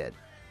 Many did,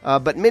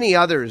 but many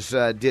others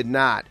did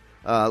not.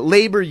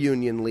 Labor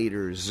union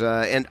leaders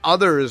and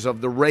others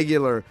of the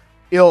regular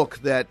ilk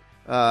that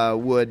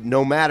would,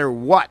 no matter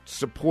what,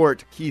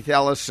 support Keith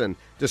Ellison,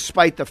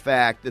 despite the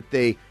fact that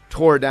they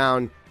tore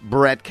down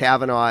Brett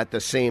Kavanaugh at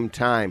the same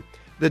time.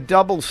 The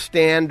double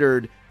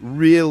standard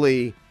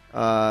really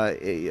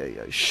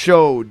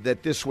showed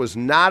that this was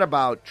not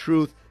about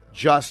truth,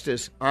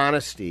 justice,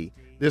 honesty.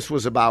 This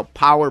was about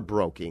power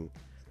brokering,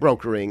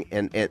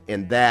 and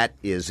that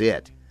is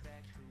it.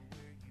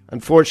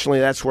 Unfortunately,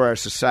 that's where our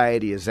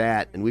society is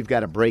at, and we've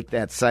got to break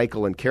that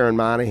cycle, and Karen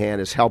Monahan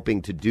is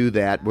helping to do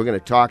that. We're going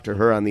to talk to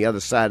her on the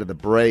other side of the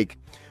break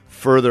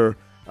further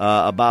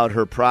about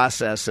her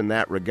process in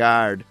that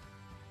regard.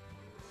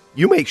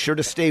 You make sure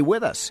to stay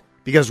with us,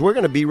 because we're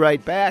going to be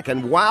right back.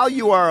 And while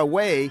you are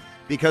away,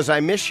 because I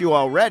miss you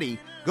already,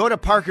 go to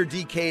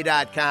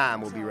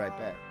ParkerDK.com. We'll be right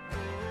back.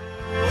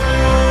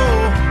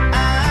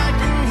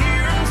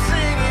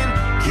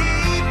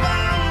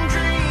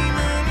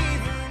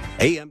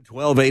 AM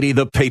 1280,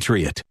 The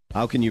Patriot.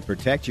 How can you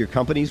protect your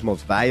company's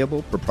most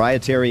valuable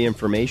proprietary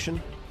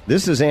information?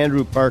 This is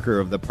Andrew Parker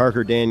of the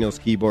Parker Daniels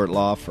Keyboard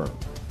Law Firm.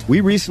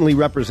 We recently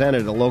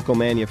represented a local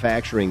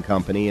manufacturing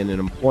company in an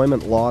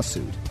employment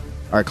lawsuit.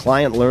 Our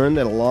client learned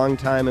that a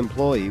longtime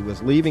employee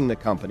was leaving the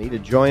company to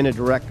join a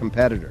direct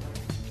competitor.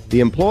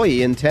 The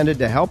employee intended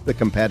to help the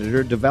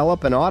competitor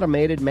develop an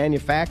automated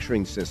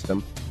manufacturing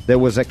system that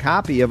was a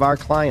copy of our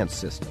client's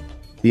system.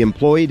 The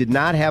employee did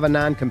not have a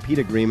non-compete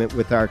agreement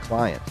with our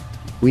client.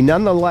 We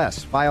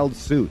nonetheless filed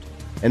suit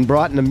and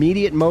brought an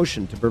immediate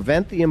motion to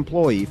prevent the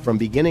employee from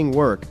beginning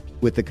work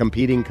with the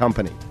competing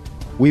company.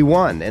 We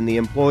won, and the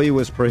employee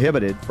was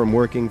prohibited from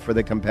working for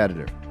the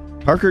competitor.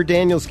 Parker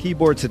Daniels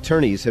Keyboard's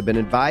attorneys have been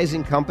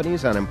advising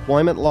companies on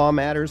employment law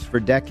matters for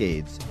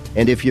decades,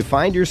 and if you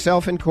find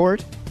yourself in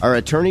court, our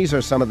attorneys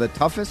are some of the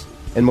toughest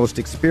and most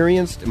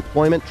experienced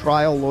employment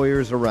trial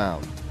lawyers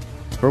around.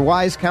 For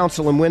wise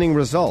counsel and winning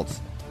results,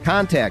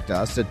 contact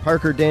us at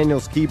Parker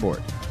Daniels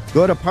Keyboard.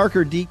 Go to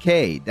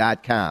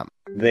ParkerDK.com.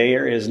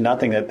 There is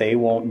nothing that they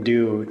won't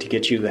do to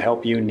get you the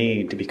help you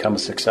need to become a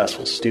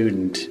successful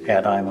student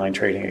at Online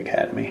Trading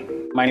Academy.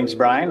 My name's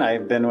Brian.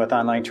 I've been with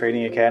Online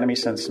Trading Academy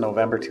since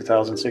November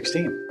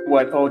 2016.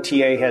 What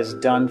OTA has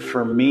done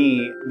for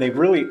me, they've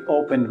really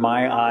opened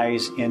my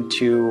eyes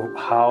into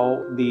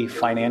how the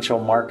financial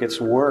markets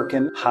work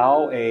and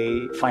how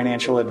a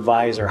financial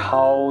advisor,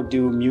 how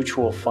do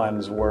mutual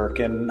funds work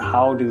and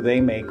how do they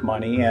make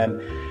money,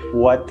 and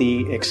what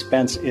the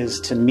expense is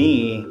to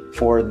me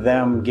for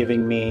them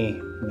giving me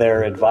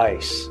their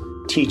advice.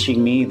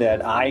 Teaching me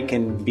that I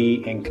can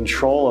be in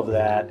control of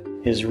that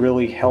is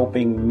really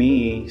helping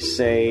me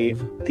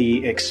save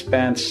the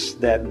expense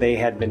that they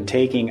had been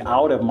taking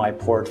out of my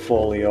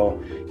portfolio.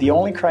 The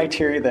only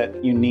criteria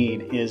that you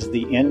need is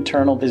the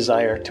internal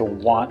desire to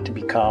want to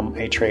become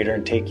a trader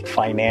and take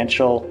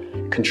financial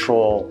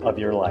control of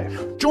your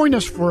life. Join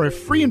us for a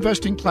free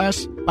investing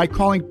class by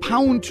calling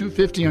pound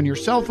 250 on your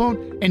cell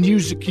phone and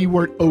use the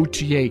keyword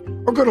OTA,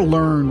 or go to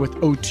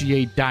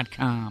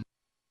learnwithota.com.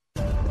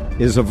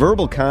 Is a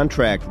verbal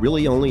contract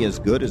really only as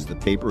good as the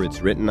paper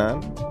it's written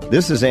on?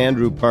 This is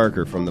Andrew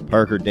Parker from the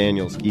Parker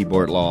Daniels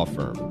Keyboard Law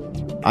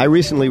Firm. I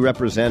recently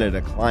represented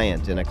a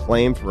client in a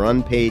claim for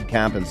unpaid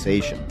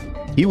compensation.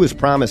 He was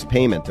promised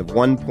payment of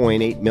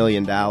 $1.8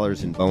 million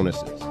in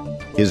bonuses.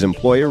 His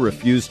employer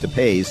refused to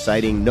pay,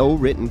 citing no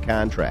written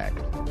contract.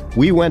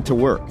 We went to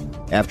work.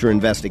 After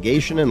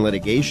investigation and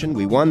litigation,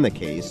 we won the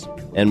case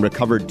and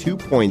recovered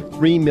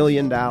 $2.3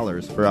 million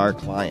for our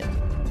client.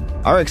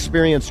 Our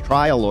experienced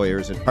trial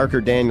lawyers at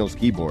Parker Daniels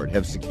Keyboard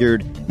have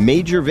secured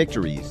major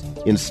victories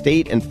in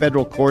state and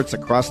federal courts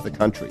across the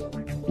country.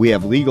 We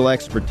have legal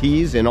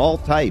expertise in all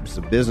types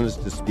of business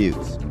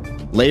disputes,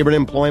 labor and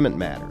employment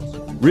matters,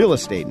 real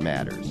estate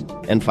matters,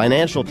 and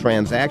financial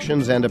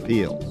transactions and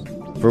appeals.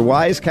 For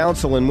wise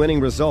counsel and winning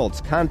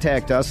results,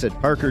 contact us at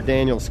Parker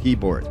Daniels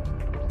Keyboard,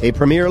 a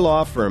premier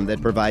law firm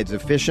that provides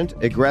efficient,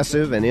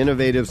 aggressive, and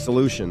innovative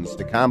solutions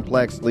to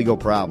complex legal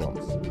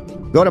problems.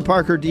 Go to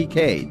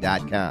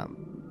parkerdk.com.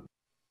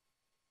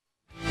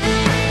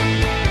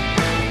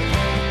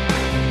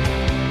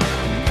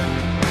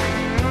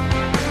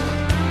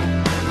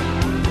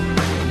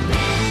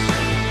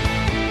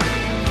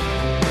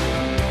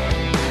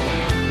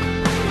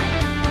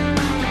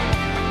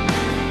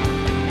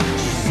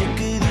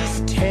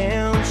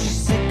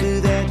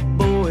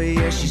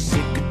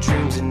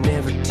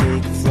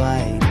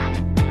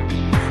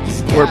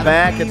 We're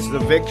back. It's the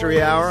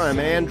Victory Hour. I'm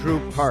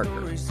Andrew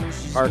Parker.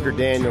 Parker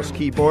Daniels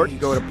Keyboard.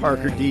 Go to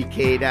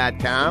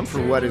parkerdk.com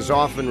for what is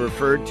often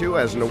referred to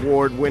as an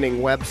award-winning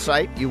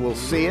website. You will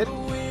see it.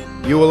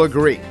 You will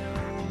agree.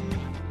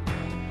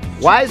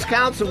 Wise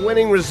counsel,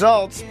 winning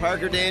results.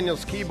 Parker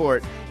Daniels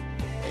Keyboard.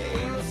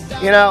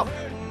 You know,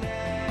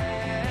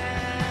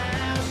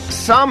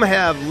 some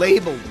have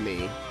labeled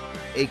me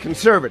a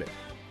conservative.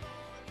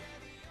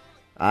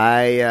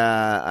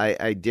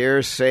 I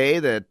dare say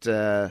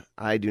that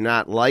I do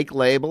not like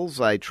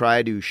labels. I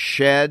try to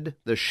shed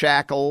the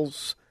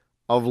shackles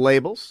of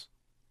labels.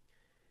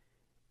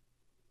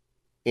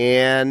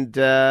 And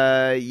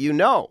you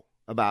know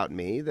about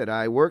me that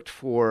I worked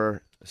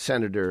for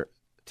Senator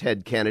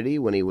Ted Kennedy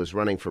when he was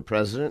running for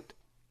president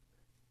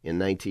in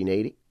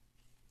 1980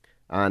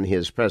 on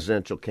his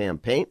presidential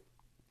campaign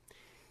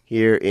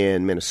here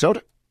in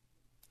Minnesota.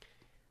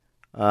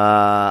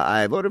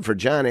 I voted for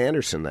John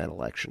Anderson that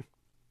election.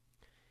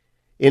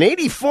 In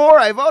 84,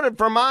 I voted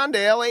for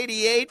Mondale,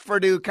 88 for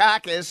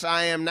Dukakis.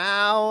 I am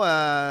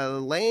now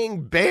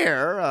laying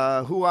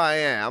bare who I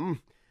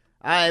am.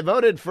 I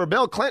voted for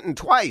Bill Clinton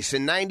twice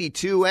in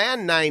 92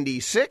 and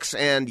 96,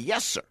 and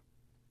yes, sir,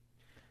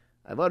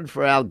 I voted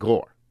for Al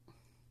Gore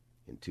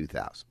in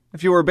 2000.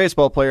 If you were a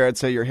baseball player, I'd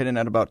say you're hitting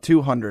at about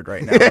 200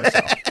 right now. Or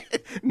so.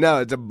 No,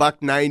 it's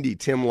 $190,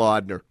 Tim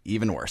Laudner.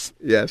 Even worse.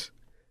 Yes.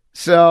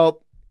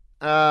 So,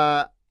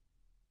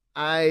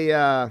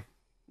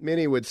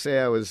 Minnie would say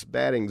I was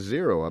batting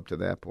zero up to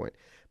that point.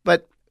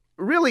 But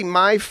really,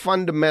 my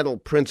fundamental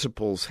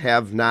principles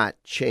have not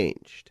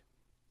changed.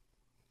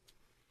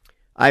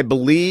 I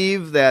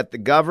believe that the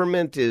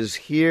government is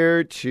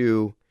here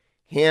to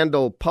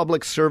handle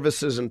public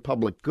services and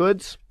public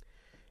goods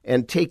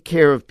and take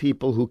care of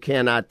people who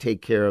cannot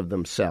take care of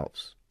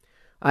themselves.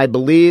 I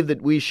believe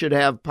that we should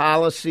have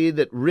policy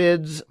that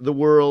rids the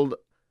world,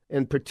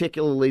 and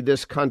particularly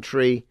this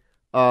country,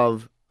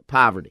 of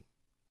poverty.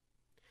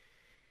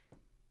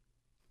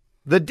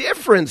 The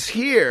difference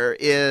here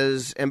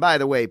is, and by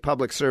the way,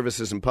 public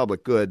services and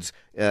public goods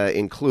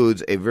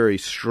includes a very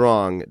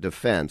strong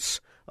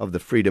defense of the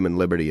freedom and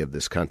liberty of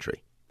this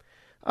country.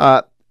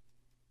 As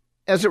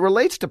it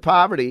relates to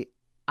poverty,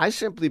 I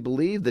simply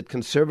believe that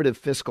conservative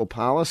fiscal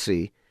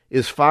policy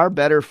is far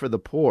better for the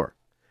poor.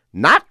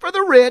 Not for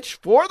the rich,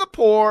 for the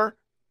poor.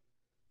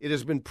 It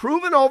has been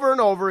proven over and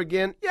over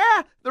again.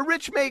 Yeah, the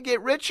rich may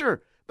get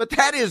richer, but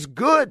that is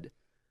good.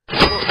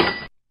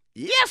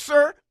 Yes,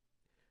 sir.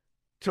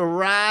 To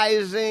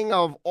rising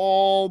of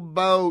all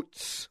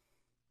boats.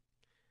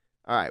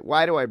 All right,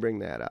 why do I bring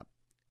that up?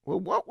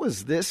 Well, what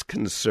was this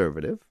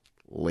conservative,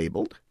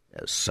 labeled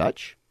as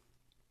such,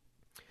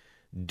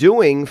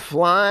 doing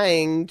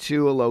flying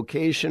to a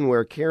location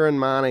where Karen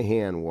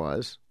Monahan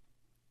was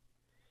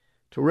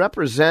to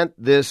represent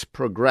this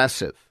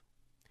progressive?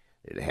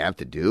 Did it have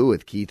to do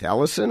with Keith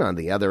Ellison on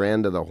the other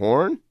end of the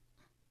horn?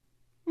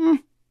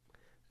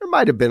 There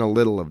might have been a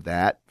little of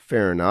that.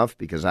 Fair enough,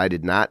 because I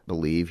did not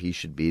believe he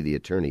should be the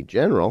Attorney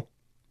General.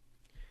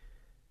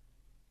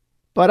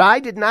 But I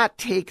did not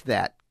take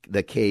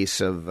the case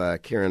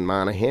of Karen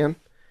Monahan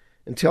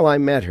until I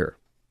met her,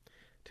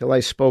 till I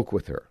spoke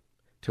with her,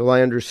 till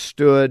I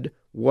understood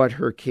what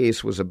her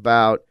case was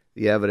about,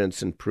 the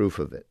evidence and proof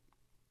of it.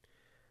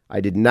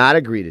 I did not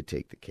agree to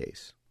take the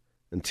case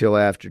until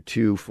after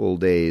 2 full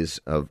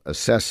days of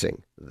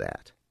assessing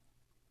that.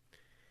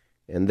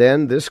 And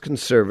then this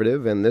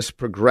conservative and this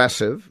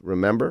progressive,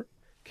 remember,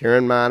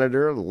 Karen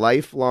Monitor,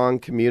 lifelong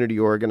community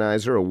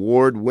organizer,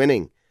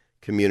 award-winning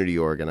community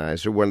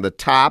organizer, one of the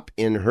top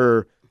in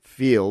her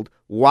field,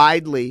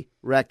 widely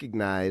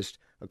recognized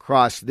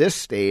across this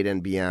state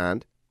and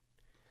beyond,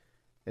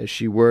 as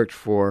she worked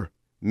for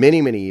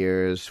many, many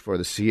years for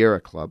the Sierra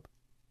Club.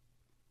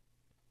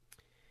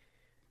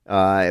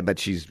 But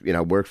she's,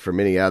 worked for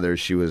many others.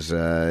 She was,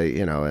 a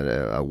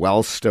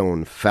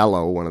Wellstone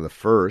Fellow, one of the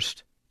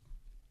first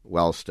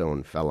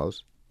Wellstone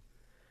Fellows.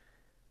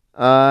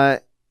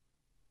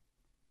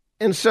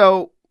 And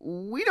so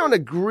we don't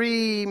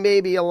agree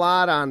maybe a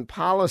lot on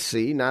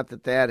policy, not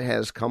that that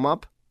has come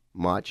up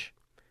much,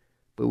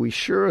 but we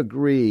sure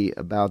agree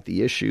about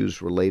the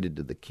issues related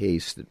to the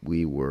case that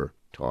we were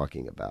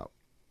talking about.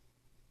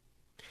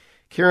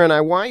 Karen, I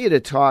want you to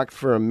talk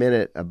for a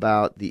minute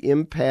about the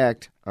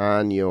impact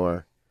on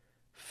your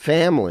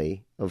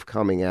family of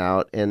coming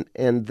out, and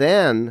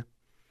then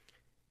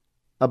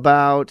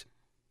about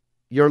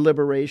your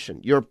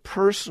liberation, your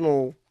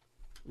personal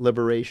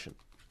liberation.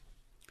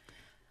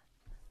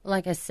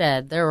 Like I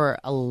said, there were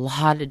a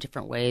lot of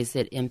different ways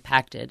it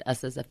impacted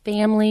us as a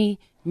family,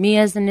 me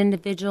as an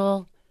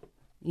individual,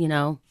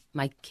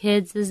 my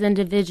kids as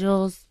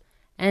individuals,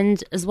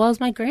 and as well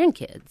as my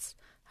grandkids.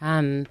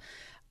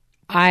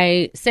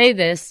 I say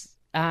this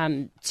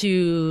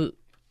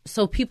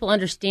so people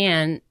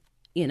understand,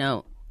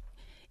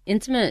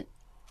 intimate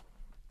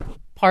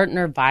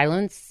partner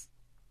violence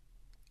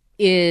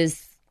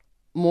is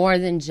more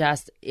than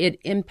just, it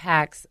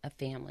impacts a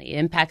family, it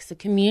impacts a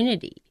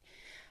community.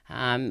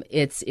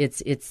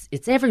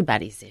 It's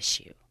everybody's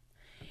issue.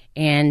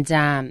 And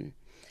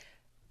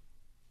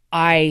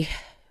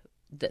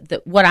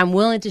what I'm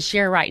willing to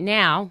share right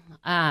now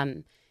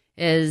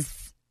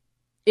is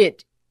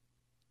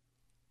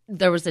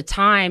there was a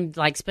time,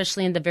 like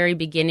especially in the very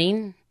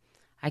beginning,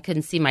 I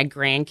couldn't see my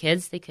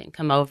grandkids. They couldn't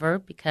come over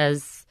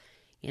because,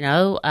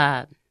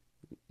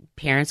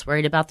 parents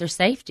worried about their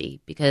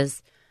safety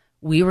because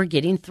we were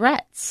getting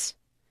threats.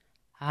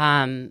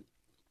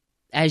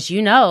 As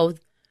you know,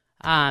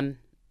 I've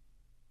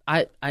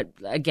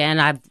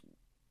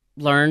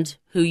learned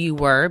who you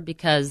were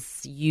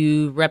because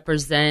you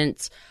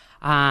represent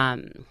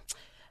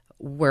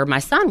where my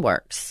son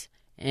works.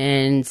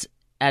 And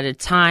at a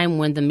time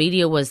when the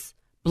media was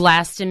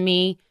blasting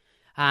me,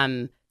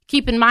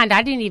 keep in mind,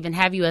 I didn't even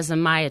have you as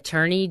my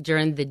attorney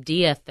during the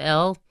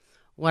DFL,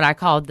 what I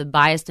called the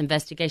biased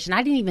investigation.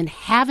 I didn't even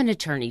have an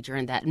attorney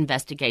during that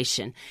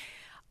investigation.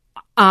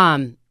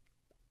 So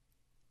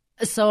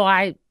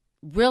I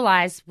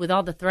realized with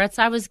all the threats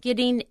I was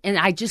getting, and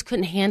I just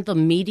couldn't handle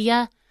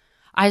media.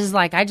 I was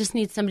like, I just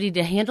need somebody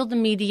to handle the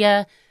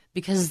media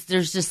because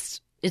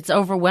it's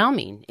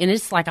overwhelming. And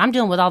it's like I'm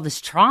dealing with all this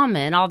trauma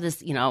and all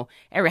this, how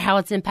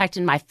it's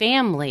impacting my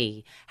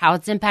family, how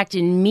it's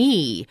impacting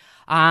me.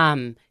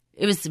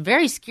 It was a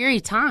very scary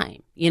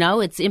time.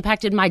 It's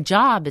impacted my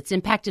job. It's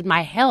impacted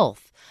my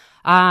health.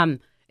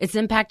 It's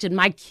impacted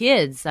my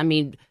kids. I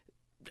mean,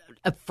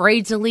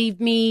 afraid to leave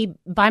me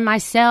by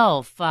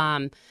myself.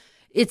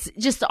 It's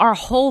just our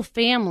whole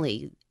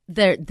family,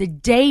 the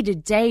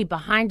day-to-day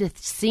behind the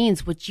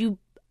scenes,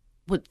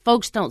 what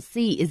folks don't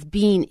see is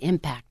being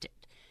impacted.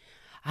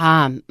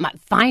 My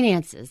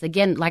finances,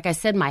 again, like I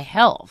said, my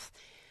health.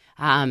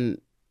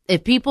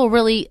 If people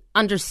really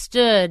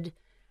understood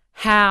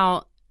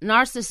how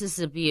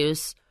narcissist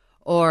abuse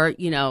or,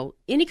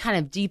 any kind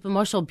of deep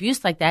emotional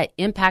abuse like that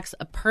impacts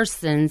a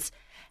person's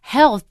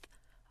health,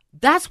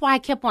 that's why I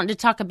kept wanting to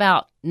talk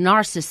about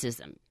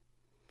narcissism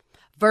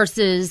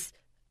versus,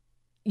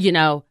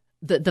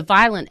 the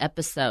violent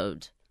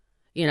episode,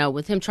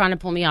 with him trying to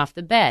pull me off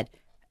the bed.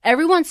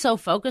 Everyone's so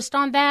focused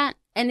on that.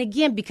 And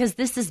again, because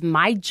this is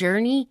my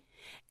journey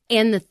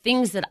and the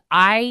things that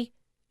I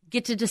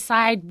get to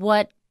decide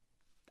what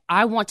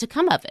I want to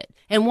come of it.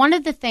 And one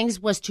of the things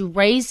was to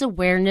raise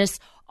awareness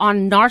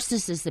on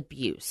narcissist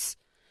abuse.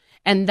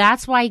 And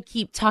that's why I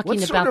keep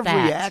talking about that. What sort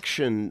of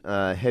reaction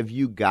have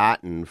you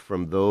gotten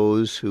from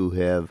those who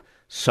have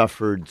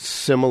suffered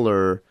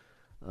similar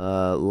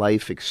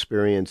life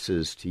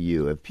experiences to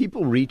you? Have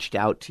people reached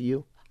out to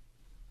you?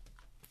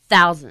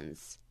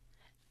 Thousands.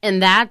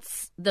 And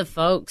that's the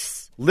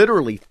folks.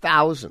 Literally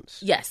thousands.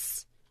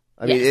 Yes.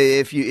 I mean,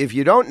 if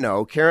you don't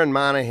know, Karen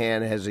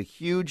Monahan has a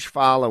huge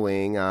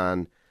following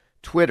on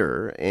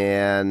Twitter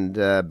and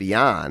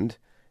beyond.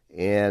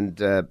 And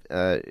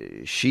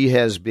she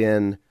has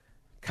been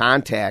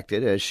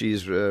contacted, as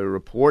she's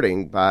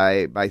reporting,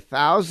 by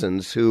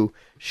thousands who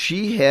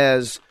she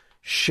has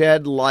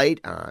shed light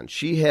on.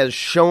 She has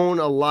shone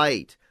a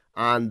light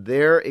on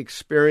their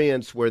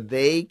experience where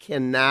they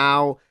can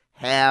now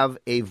have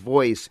a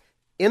voice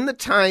in the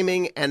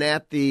timing and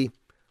at the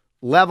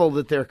level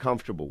that they're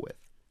comfortable with.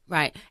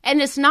 Right.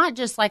 And it's not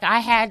just like I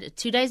had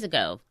 2 days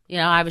ago.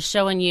 I was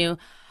showing you,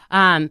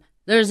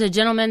 there's a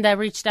gentleman that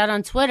reached out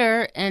on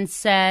Twitter and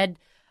said,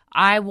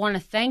 I want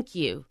to thank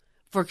you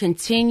for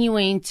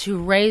continuing to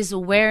raise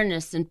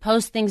awareness and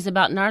post things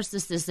about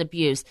narcissist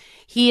abuse.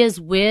 He is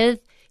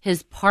with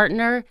his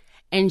partner,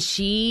 and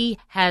she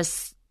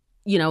has,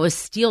 is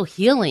still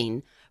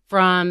healing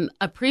from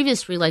a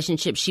previous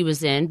relationship she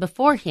was in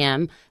before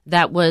him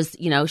that was,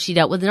 she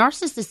dealt with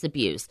narcissist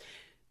abuse.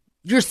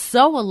 You're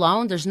so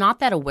alone. There's not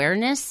that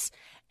awareness.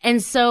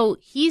 And so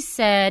he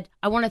said,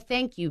 I want to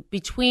thank you.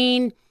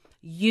 Between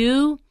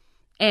you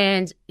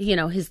and,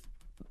 his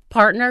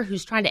partner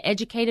who's trying to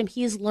educate him,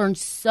 he has learned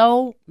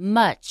so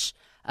much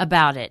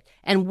about it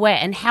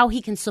and how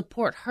he can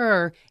support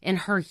her in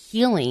her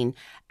healing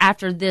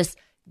after this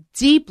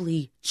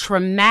deeply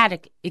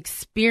traumatic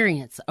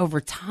experience over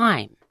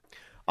time.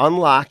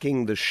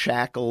 Unlocking the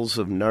shackles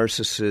of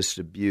narcissist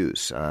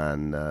abuse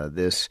on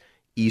this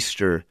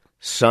Easter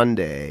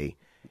Sunday.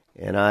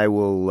 And I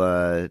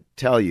will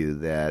tell you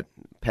that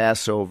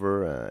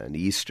Passover and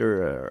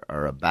Easter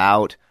are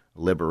about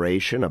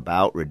liberation,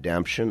 about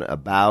redemption,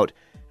 about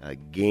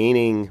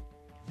gaining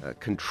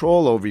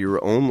control over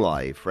your own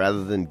life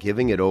rather than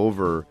giving it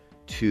over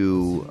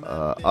to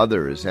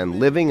others, and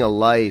living a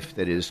life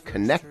that is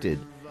connected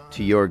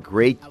to your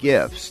great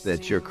gifts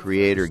that your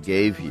Creator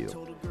gave you.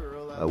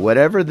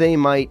 Whatever they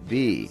might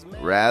be,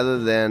 rather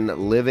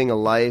than living a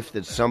life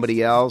that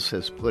somebody else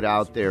has put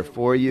out there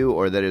for you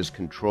or that is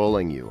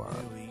controlling you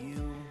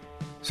on.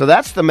 So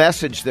that's the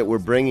message that we're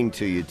bringing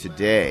to you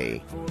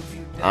today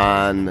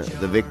on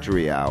the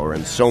Victory Hour.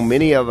 And so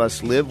many of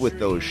us live with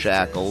those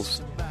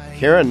shackles.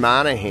 Karen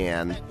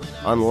Monahan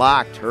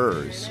unlocked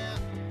hers.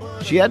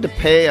 She had to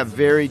pay a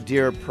very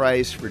dear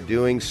price for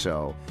doing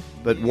so.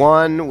 But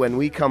when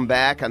we come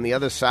back on the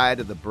other side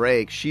of the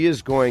break, she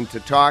is going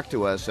to talk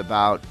to us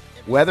about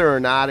whether or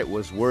not it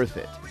was worth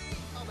it.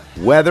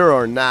 Whether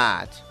or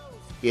not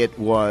it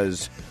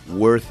was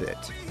worth it.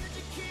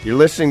 You're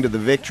listening to the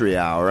Victory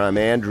Hour. I'm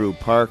Andrew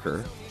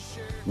Parker.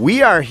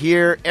 We are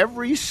here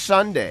every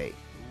Sunday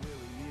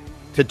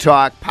to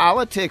talk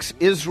politics,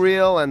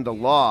 Israel, and the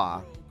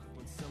law.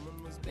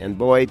 And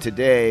boy,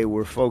 today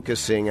we're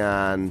focusing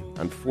on,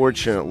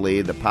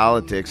 unfortunately, the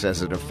politics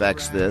as it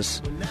affects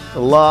this, the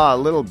law a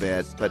little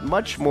bit, but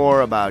much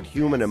more about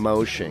human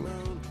emotion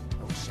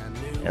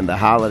and the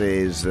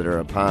holidays that are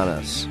upon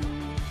us.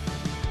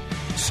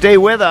 Stay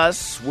with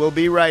us. We'll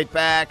be right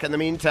back. In the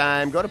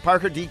meantime, go to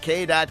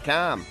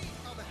parkerdk.com.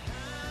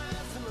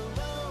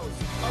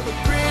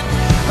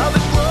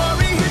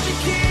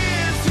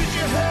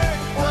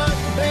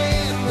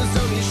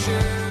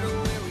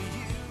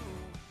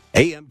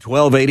 AM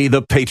 1280,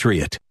 The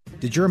Patriot.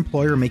 Did your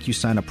employer make you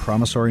sign a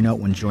promissory note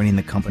when joining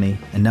the company,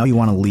 and now you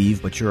want to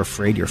leave, but you're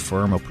afraid your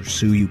firm will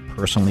pursue you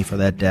personally for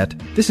that debt?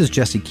 This is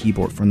Jesse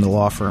Keyboard from the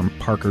law firm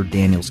Parker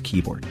Daniels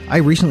Keyboard. I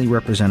recently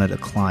represented a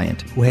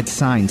client who had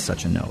signed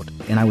such a note,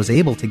 and I was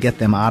able to get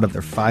them out of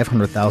their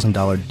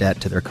 $500,000 debt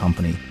to their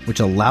company,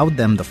 which allowed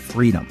them the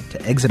freedom to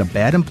exit a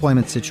bad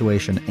employment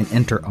situation and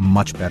enter a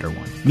much better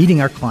one. Meeting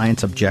our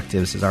clients'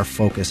 objectives is our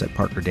focus at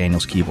Parker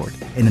Daniels Keyboard,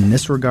 and in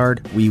this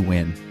regard, we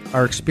win.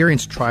 Our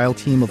experienced trial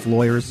team of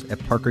lawyers at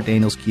Parker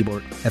Daniels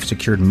Keyboard have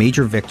secured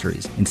major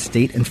victories in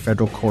state and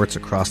federal courts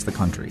across the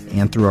country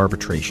and through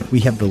arbitration. We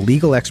have the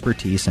legal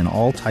expertise in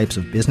all types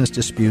of business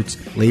disputes,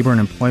 labor and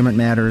employment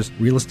matters,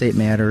 real estate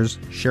matters,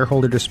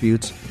 shareholder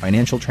disputes,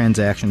 financial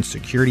transactions,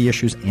 security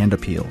issues, and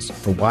appeals.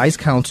 For wise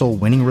counsel,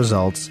 winning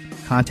results,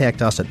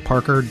 contact us at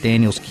Parker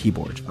Daniels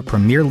Keyboard, a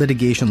premier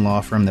litigation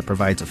law firm that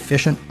provides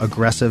efficient,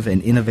 aggressive,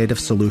 and innovative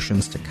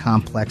solutions to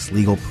complex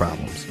legal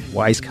problems.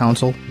 Wise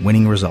counsel,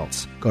 winning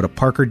results. Go to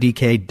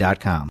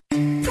parkerdk.com.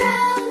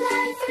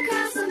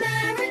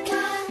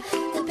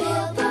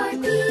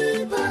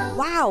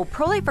 Wow,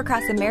 Pro-Life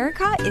Across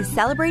America is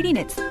celebrating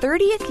its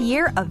 30th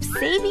year of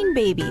saving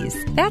babies.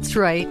 That's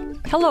right.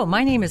 Hello,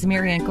 my name is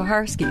Marianne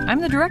Koharski.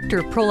 I'm the director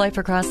of Pro-Life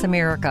Across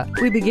America.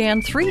 We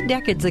began 3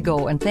 decades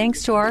ago, and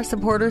thanks to our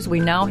supporters, we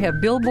now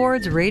have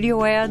billboards,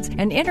 radio ads,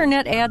 and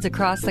internet ads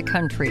across the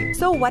country.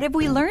 So what have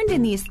we learned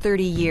in these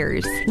 30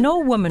 years? No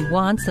woman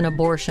wants an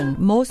abortion.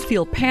 Most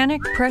feel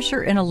panic,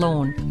 pressure, and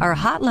alone. Our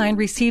hotline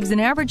receives an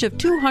average of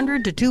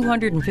 200 to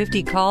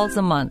 250 calls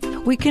a month.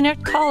 We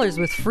connect callers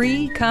with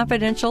free,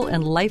 confidential,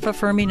 and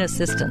life-affirming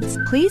assistance.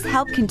 Please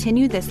help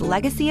continue this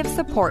legacy of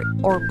support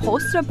or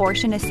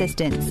post-abortion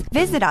assistance.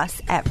 Visit us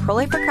at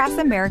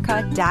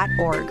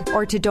prolifeacrossamerica.org,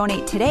 or to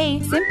donate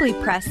today, simply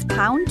press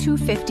pound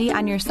 250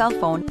 on your cell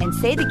phone and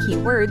say the key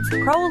words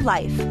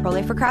pro-life.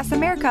 Pro-Life Across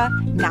America,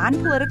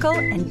 non-political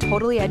and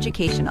totally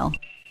educational.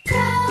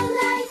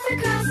 Pro-Life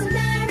Across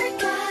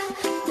America,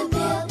 the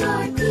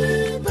Billboard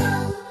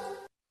people.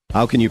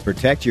 How can you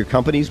protect your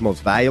company's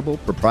most valuable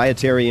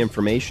proprietary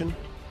information?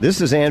 This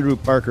is Andrew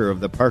Parker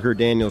of the Parker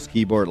Daniels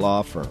Keyboard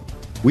Law Firm.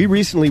 We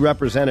recently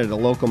represented a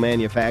local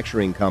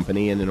manufacturing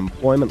company in an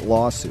employment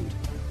lawsuit.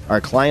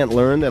 Our client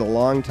learned that a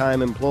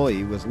longtime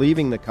employee was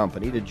leaving the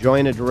company to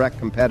join a direct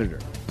competitor.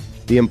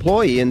 The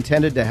employee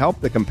intended to help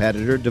the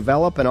competitor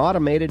develop an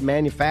automated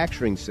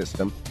manufacturing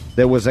system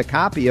that was a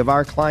copy of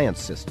our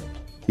client's system.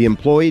 The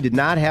employee did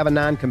not have a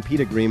non-compete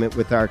agreement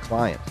with our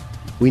client.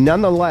 We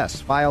nonetheless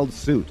filed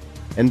suit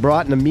and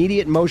brought an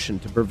immediate motion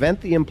to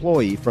prevent the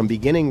employee from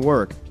beginning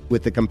work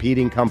with the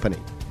competing company.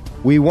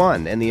 We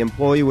won, and the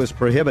employee was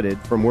prohibited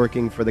from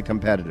working for the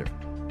competitor.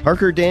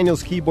 Parker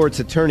Daniels Keyboard's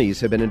attorneys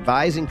have been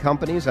advising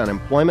companies on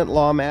employment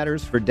law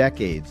matters for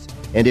decades.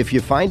 And if you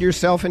find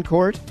yourself in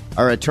court,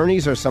 our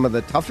attorneys are some of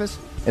the toughest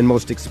and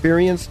most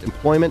experienced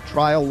employment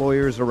trial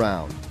lawyers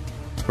around.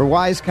 For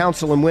wise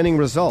counsel and winning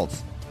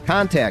results,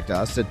 contact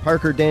us at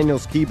Parker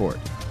Daniels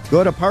Keyboard.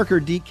 Go to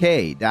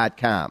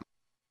parkerdk.com.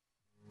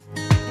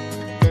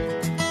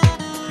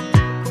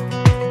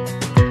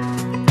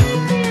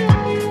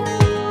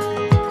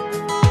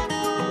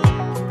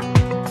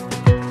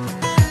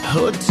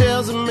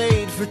 Hotels are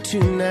made for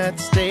 2-night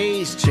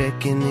stays,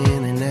 checking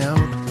in and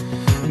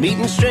out,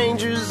 meeting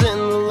strangers in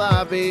the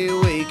lobby,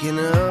 waking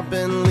up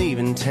and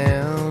leaving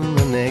town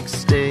the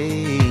next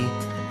day.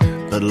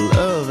 But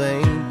love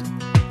ain't.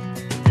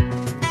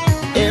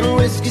 And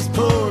whiskey's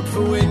poured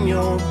for when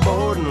you're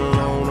bored and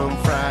alone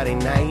on Friday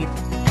night,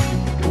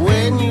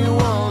 when you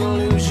want to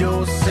lose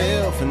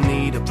yourself and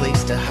need a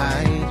place to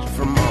hide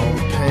from all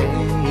the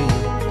pain.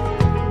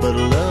 But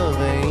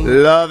love ain't.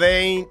 Love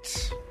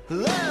ain't.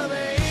 Love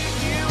ain't.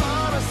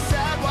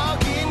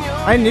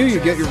 I knew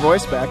you'd get your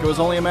voice back. It was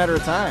only a matter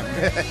of time.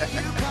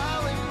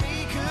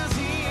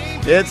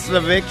 It's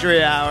the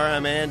Victory Hour.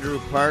 I'm Andrew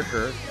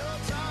Parker.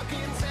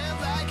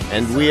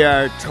 And we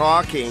are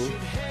talking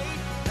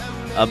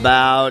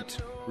about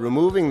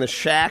removing the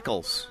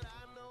shackles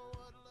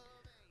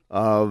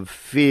of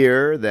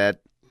fear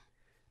that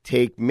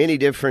take many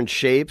different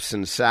shapes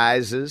and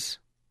sizes.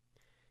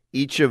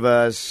 Each of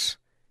us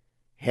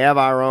have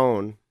our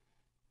own.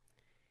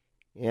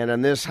 And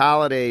on this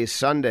holiday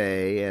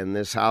Sunday and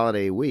this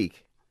holiday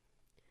week,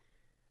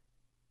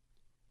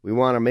 we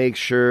want to make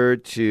sure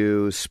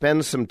to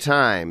spend some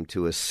time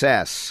to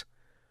assess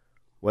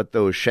what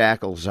those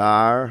shackles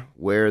are,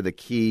 where the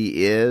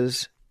key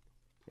is,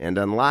 and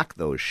unlock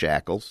those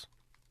shackles.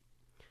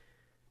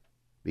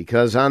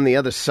 Because on the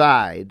other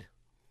side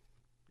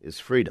is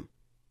freedom.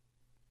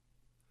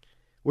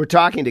 We're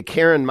talking to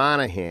Karen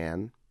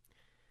Monahan,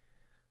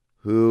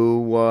 who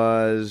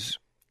was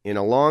in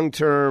a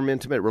long-term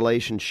intimate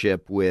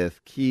relationship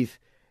with Keith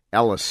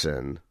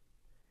Ellison,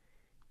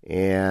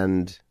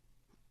 and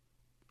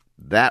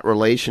that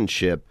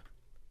relationship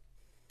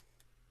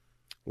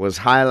was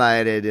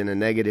highlighted in a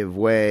negative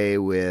way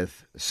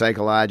with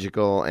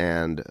psychological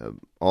and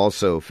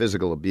also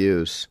physical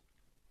abuse.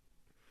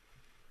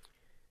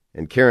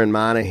 And Karen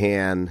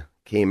Monahan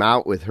came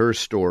out with her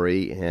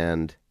story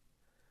and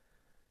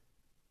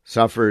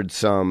suffered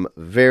some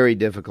very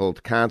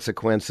difficult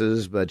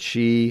consequences, but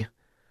she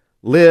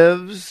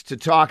lives to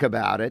talk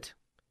about it.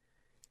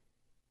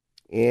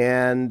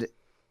 And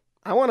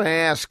I want to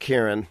ask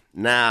Karen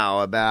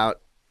now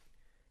about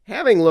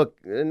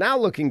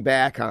looking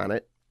back on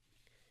it,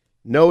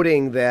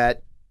 noting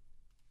that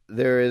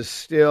there is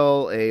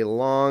still a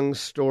long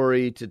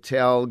story to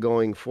tell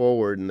going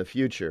forward in the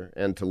future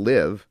and to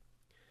live.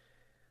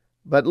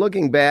 But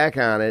looking back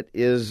on it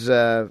is,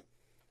 how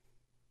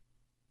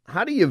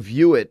do you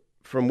view it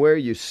from where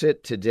you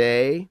sit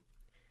today?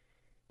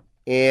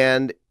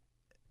 And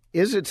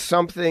is it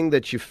something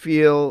that you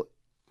feel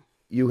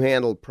you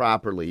handled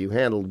properly, you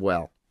handled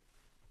well?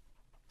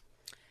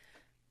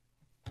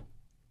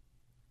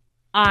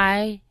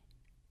 I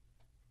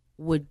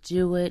would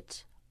do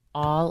it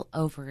all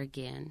over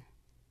again,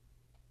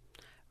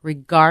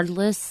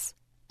 regardless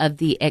of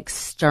the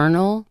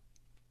external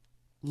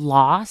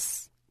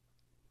loss,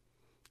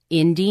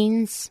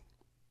 endings,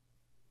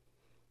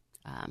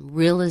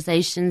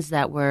 realizations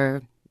that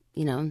were,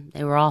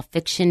 they were all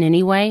fiction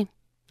anyway.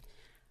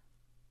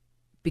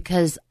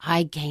 Because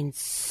I gained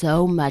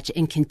so much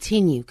and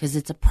continue, because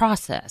it's a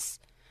process,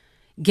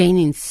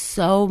 gaining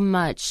so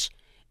much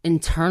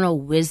internal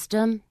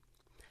wisdom,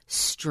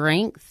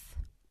 strength,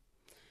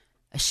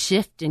 a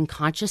shift in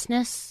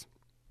consciousness,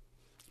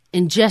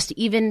 and just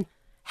even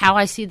how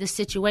I see the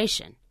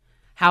situation,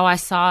 how I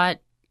saw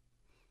it,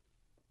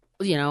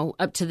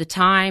 up to the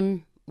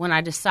time when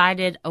I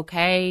decided,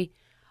 okay,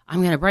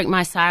 I'm going to break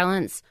my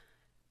silence.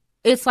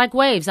 It's like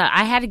waves.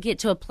 I had to get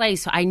to a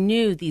place. I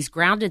knew these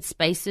grounded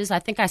spaces. I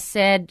think I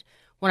said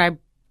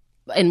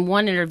in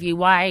one interview,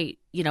 why,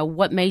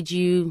 what made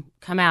you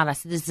come out? I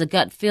said, this is a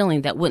gut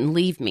feeling that wouldn't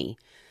leave me.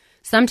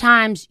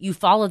 Sometimes you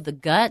follow the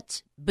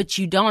gut, but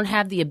you don't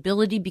have the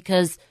ability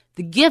because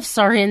the gifts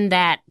are in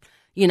that,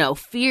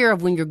 fear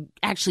of when you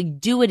actually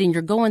do it and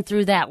you're going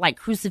through that like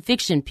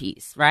crucifixion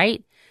piece,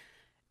 right?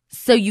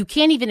 So you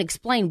can't even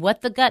explain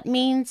what the gut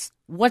means.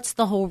 What's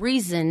the whole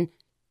reason?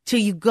 Till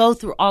you go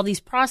through all these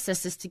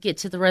processes to get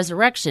to the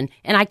resurrection.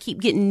 And I keep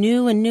getting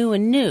new and new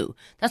and new.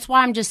 That's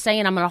why I'm just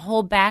saying I'm going to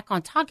hold back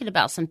on talking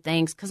about some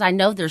things because I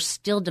know they're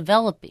still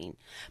developing.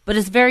 But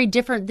it's very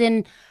different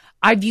than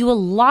I view a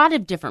lot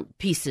of different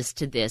pieces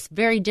to this.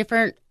 Very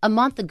different a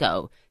month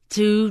ago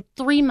to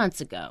 3 months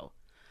ago.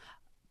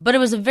 But it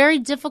was a very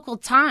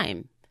difficult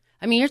time.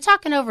 I mean, you're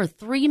talking over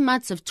 3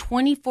 months of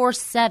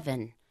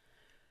 24/7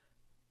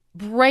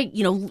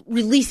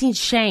 releasing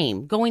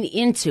shame, going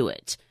into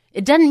it.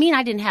 It doesn't mean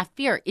I didn't have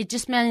fear. It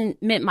just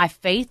meant my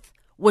faith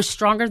was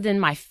stronger than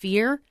my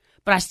fear.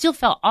 But I still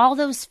felt all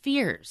those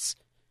fears,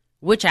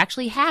 which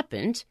actually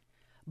happened.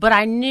 but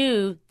I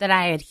knew that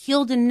I had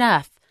healed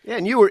enough. Yeah,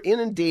 and you were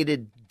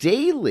inundated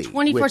daily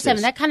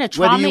 24/7. That kind of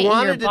trauma in your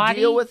body. Whether you wanted to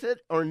deal with it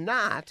or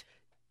not,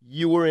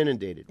 you were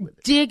inundated with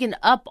it. Digging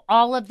up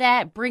all of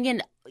that,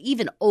 bringing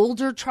even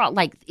older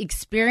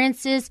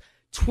experiences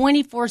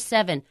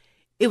 24/7.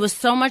 It was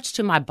so much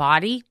to my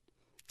body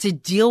to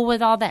deal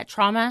with all that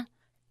trauma.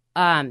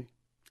 And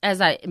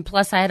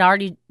plus I had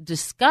already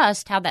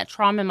discussed how that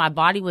trauma in my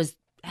body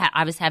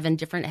I was having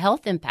different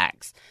health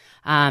impacts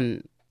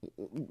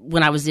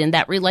when I was in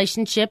that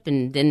relationship,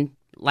 and then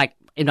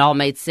it all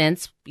made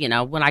sense,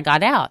 when I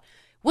got out,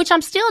 which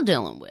I'm still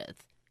dealing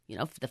with.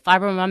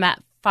 The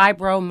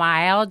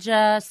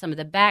fibromyalgia, some of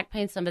the back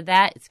pain, some of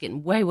that, it's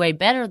getting way, way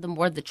better the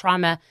more the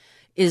trauma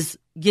is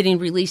getting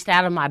released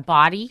out of my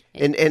body.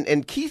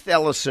 And Keith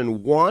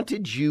Ellison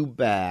wanted you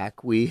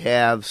back. We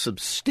have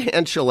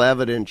substantial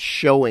evidence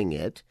showing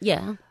it.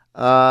 Yeah.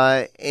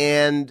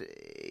 And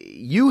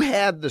you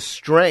had the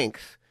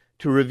strength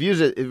to refuse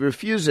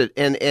it.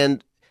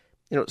 And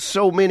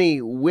so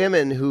many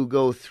women who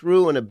go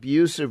through an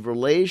abusive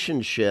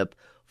relationship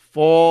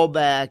fall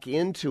back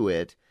into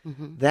it.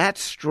 Mm-hmm. That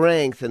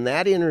strength and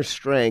that inner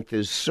strength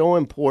is so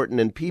important,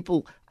 and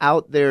people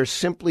out there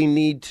simply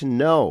need to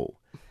know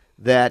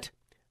that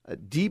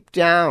deep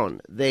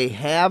down they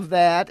have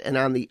that, and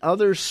on the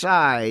other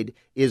side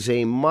is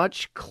a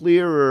much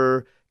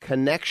clearer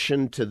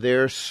connection to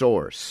their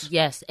source.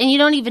 Yes, and you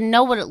don't even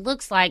know what it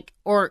looks like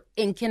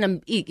and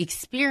can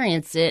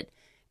experience it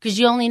because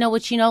you only know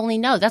what you only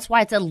know. That's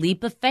why it's a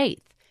leap of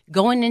faith,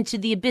 going into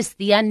the abyss,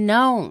 the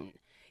unknown.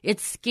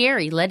 It's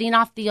scary, letting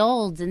off the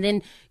old and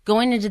then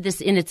going into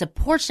this, and it's a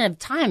portion of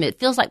time. It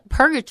feels like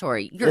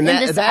purgatory. You're in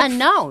this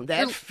unknown.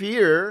 That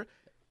fear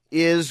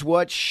is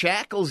what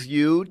shackles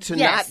you to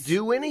not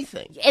do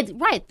anything.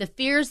 Right. The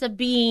fears of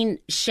being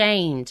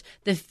shamed,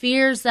 the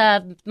fears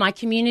of my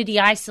community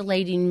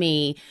isolating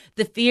me,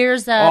 the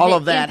fears of all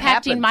of that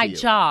impacting my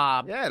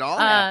job. Yeah, it all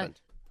happened.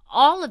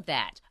 All of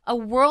that. A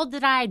world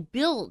that I had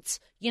built,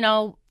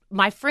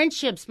 my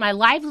friendships, my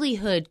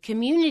livelihood,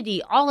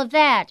 community, all of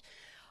that.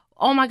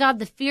 Oh, my God,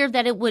 the fear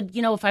that it would,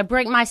 if I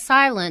break my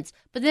silence.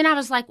 But then I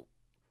was like,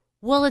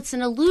 well, it's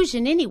an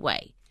illusion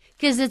anyway,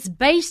 because it's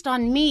based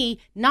on me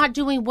not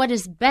doing what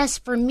is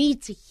best for me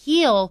to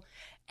heal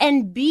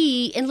and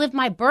be and live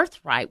my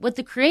birthright, what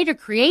the Creator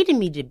created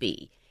me to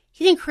be.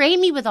 He didn't create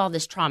me with all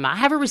this trauma. I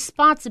have a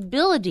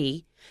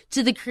responsibility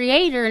to the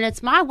Creator, and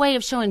it's my way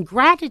of showing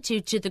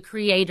gratitude to the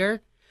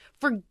Creator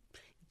for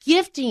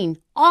gifting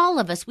all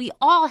of us. We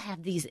all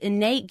have these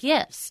innate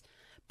gifts,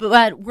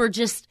 but we're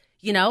just,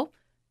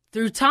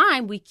 through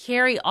time, we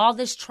carry all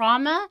this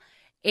trauma,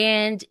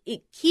 and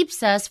it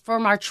keeps us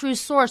from our true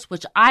source,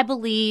 which I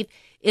believe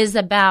is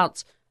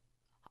about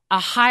a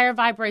higher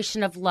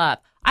vibration of love.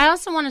 I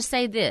also want to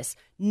say this.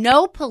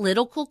 No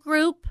political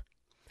group,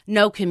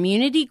 no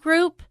community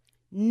group,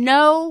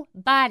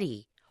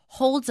 nobody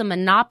holds a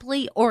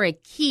monopoly or a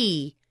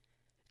key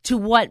to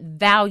what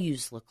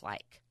values look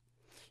like.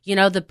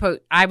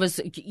 I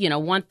was,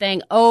 one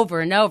thing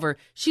over and over.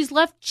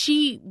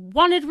 She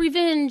wanted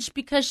revenge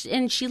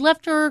and she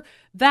left her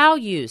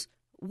values.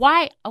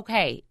 Why?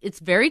 Okay, it's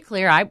very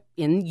clear.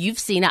 You've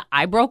seen it.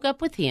 I broke up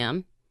with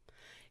him.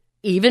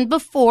 Even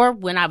before,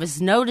 when I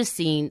was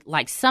noticing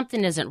like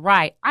something isn't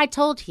right, I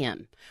told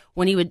him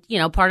when he would,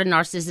 part of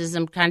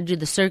narcissism, kind of do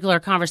the circular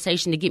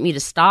conversation to get me to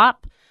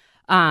stop,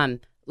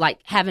 like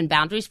having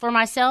boundaries for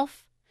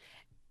myself.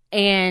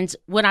 And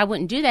when I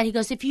wouldn't do that, he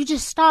goes, if you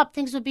just stop,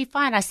 things would be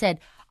fine. I said,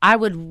 I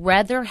would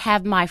rather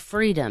have my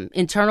freedom,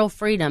 internal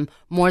freedom,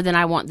 more than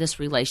I want this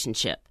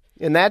relationship.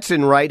 And that's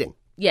in writing.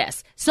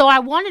 Yes. So I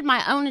wanted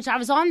my own, I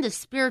was on this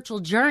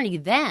spiritual journey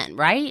then,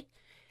 right?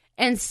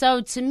 And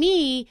so to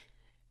me,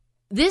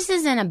 this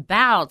isn't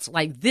about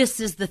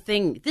this is the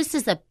thing. This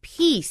is a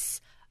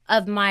piece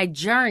of my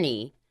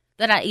journey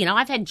that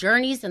I've had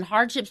journeys and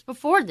hardships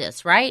before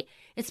this, right?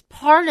 It's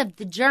part of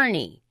the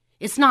journey.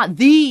 It's not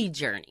the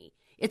journey.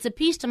 It's a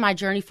piece to my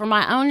journey for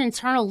my own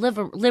internal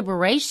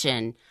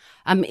liberation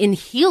in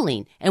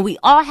healing. And we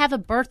all have a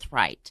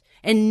birthright.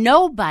 And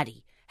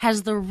nobody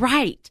has the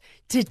right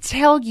to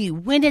tell you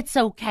when it's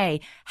okay,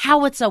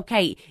 how it's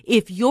okay.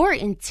 If your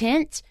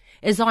intent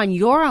is on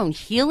your own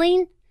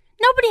healing,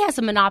 nobody has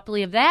a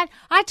monopoly of that.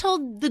 I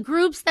told the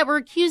groups that were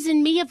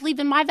accusing me of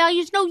leaving my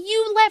values, no,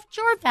 you left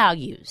your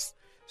values.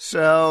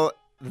 So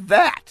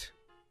that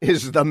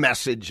is the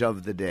message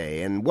of the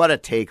day. And what a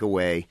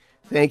takeaway.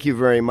 Thank you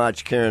very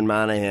much, Karen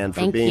Monahan,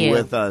 for being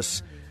with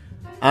us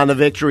on the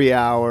Victory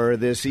Hour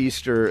this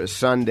Easter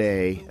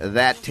Sunday.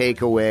 That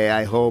takeaway,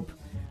 I hope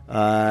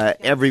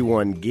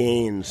everyone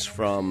gains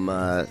from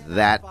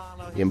that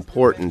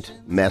important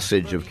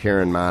message of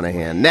Karen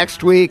Monahan.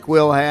 Next week,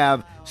 we'll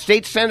have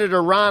State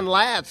Senator Ron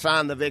Latz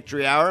on the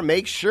Victory Hour.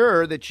 Make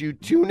sure that you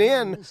tune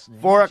in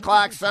 4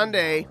 o'clock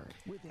Sunday.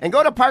 And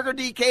go to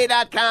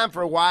ParkerDK.com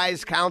for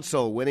wise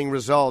counsel, winning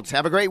results.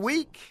 Have a great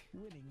week.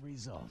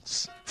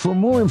 Results. For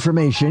more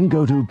information,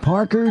 go to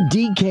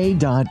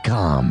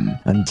parkerdk.com.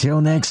 Until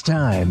next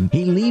time,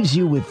 he leaves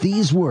you with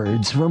these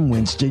words from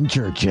Winston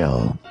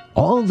Churchill.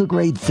 All the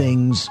great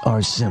things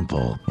are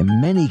simple,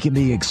 and many can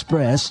be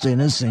expressed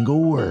in a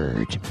single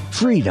word.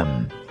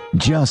 Freedom,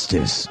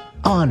 justice,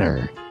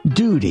 honor,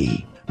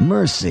 duty,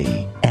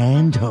 mercy,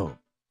 and hope.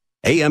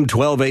 AM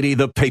 1280,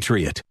 The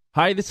Patriot.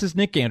 Hi, this is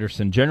Nick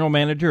Anderson, General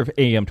Manager of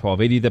AM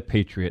 1280, The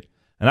Patriot.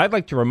 And I'd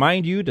like to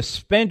remind you to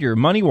spend your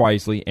money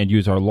wisely and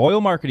use our loyal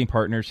marketing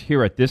partners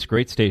here at this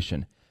great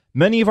station.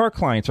 Many of our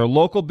clients are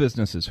local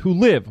businesses who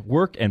live,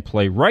 work, and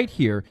play right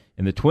here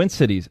in the Twin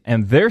Cities,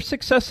 and their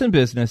success in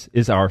business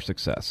is our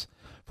success.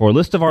 For a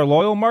list of our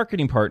loyal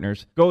marketing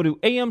partners, go to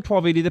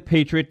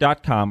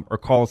am1280thepatriot.com or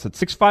call us at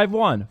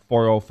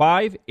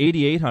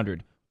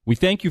 651-405-8800. We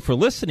thank you for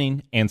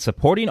listening and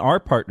supporting our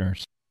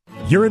partners.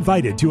 You're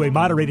invited to a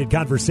moderated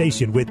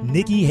conversation with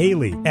Nikki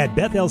Haley at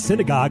Bethel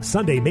Synagogue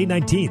Sunday, May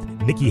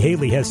 19th. Nikki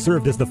Haley has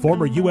served as the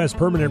former U.S.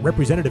 Permanent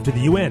Representative to the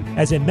UN,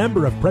 as a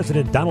member of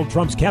President Donald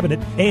Trump's cabinet,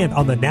 and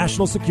on the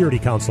National Security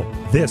Council.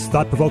 This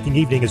thought-provoking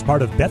evening is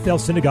part of Bethel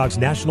Synagogue's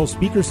National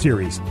Speaker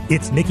Series.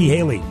 It's Nikki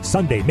Haley,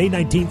 Sunday, May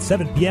 19th,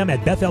 7 p.m.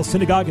 at Bethel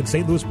Synagogue in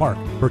St. Louis Park.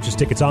 Purchase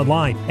tickets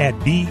online at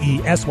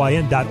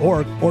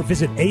besyn.org or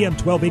visit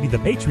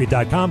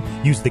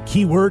am1280thepatriot.com. Use the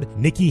keyword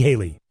Nikki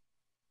Haley.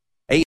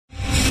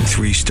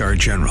 Three-star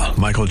General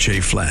Michael J.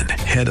 Flynn,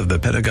 head of the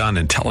Pentagon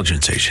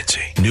Intelligence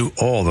Agency, knew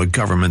all the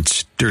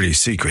government's dirty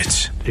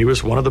secrets. He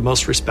was one of the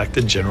most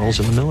respected generals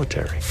in the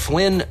military.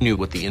 Flynn knew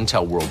what the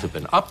intel world had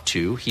been up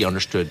to. He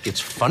understood its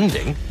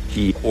funding.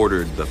 He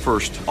ordered the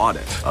first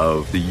audit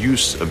of the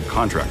use of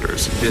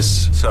contractors.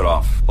 This set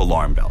off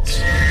alarm bells.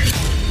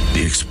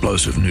 The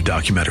explosive new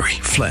documentary,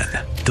 Flynn,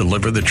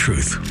 Deliver the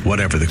Truth,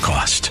 Whatever the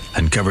Cost,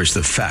 uncovers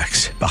the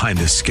facts behind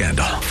this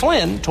scandal.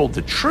 Flynn told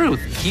the truth.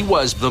 He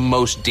was the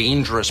most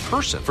dangerous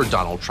person for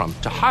Donald Trump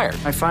to hire.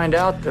 I find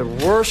out the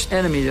worst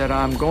enemy that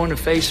I'm going to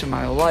face in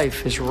my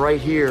life is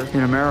right here in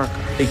America.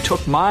 They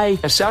took my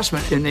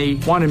assessment and they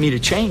wanted me to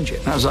change it.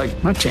 And I was like,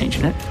 I'm not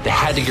changing it. They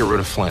had to get rid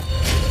of Flynn.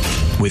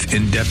 With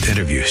in-depth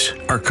interviews,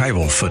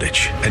 archival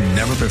footage, and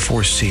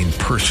never-before-seen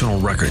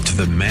personal records of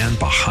the man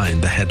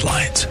behind the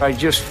headlines. I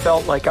just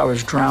felt like I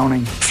was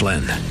drowning.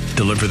 Flynn,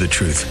 Deliver the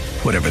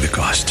Truth, Whatever the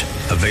Cost.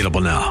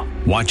 Available now.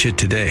 Watch it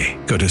today.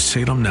 Go to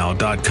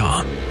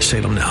salemnow.com.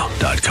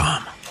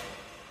 salemnow.com.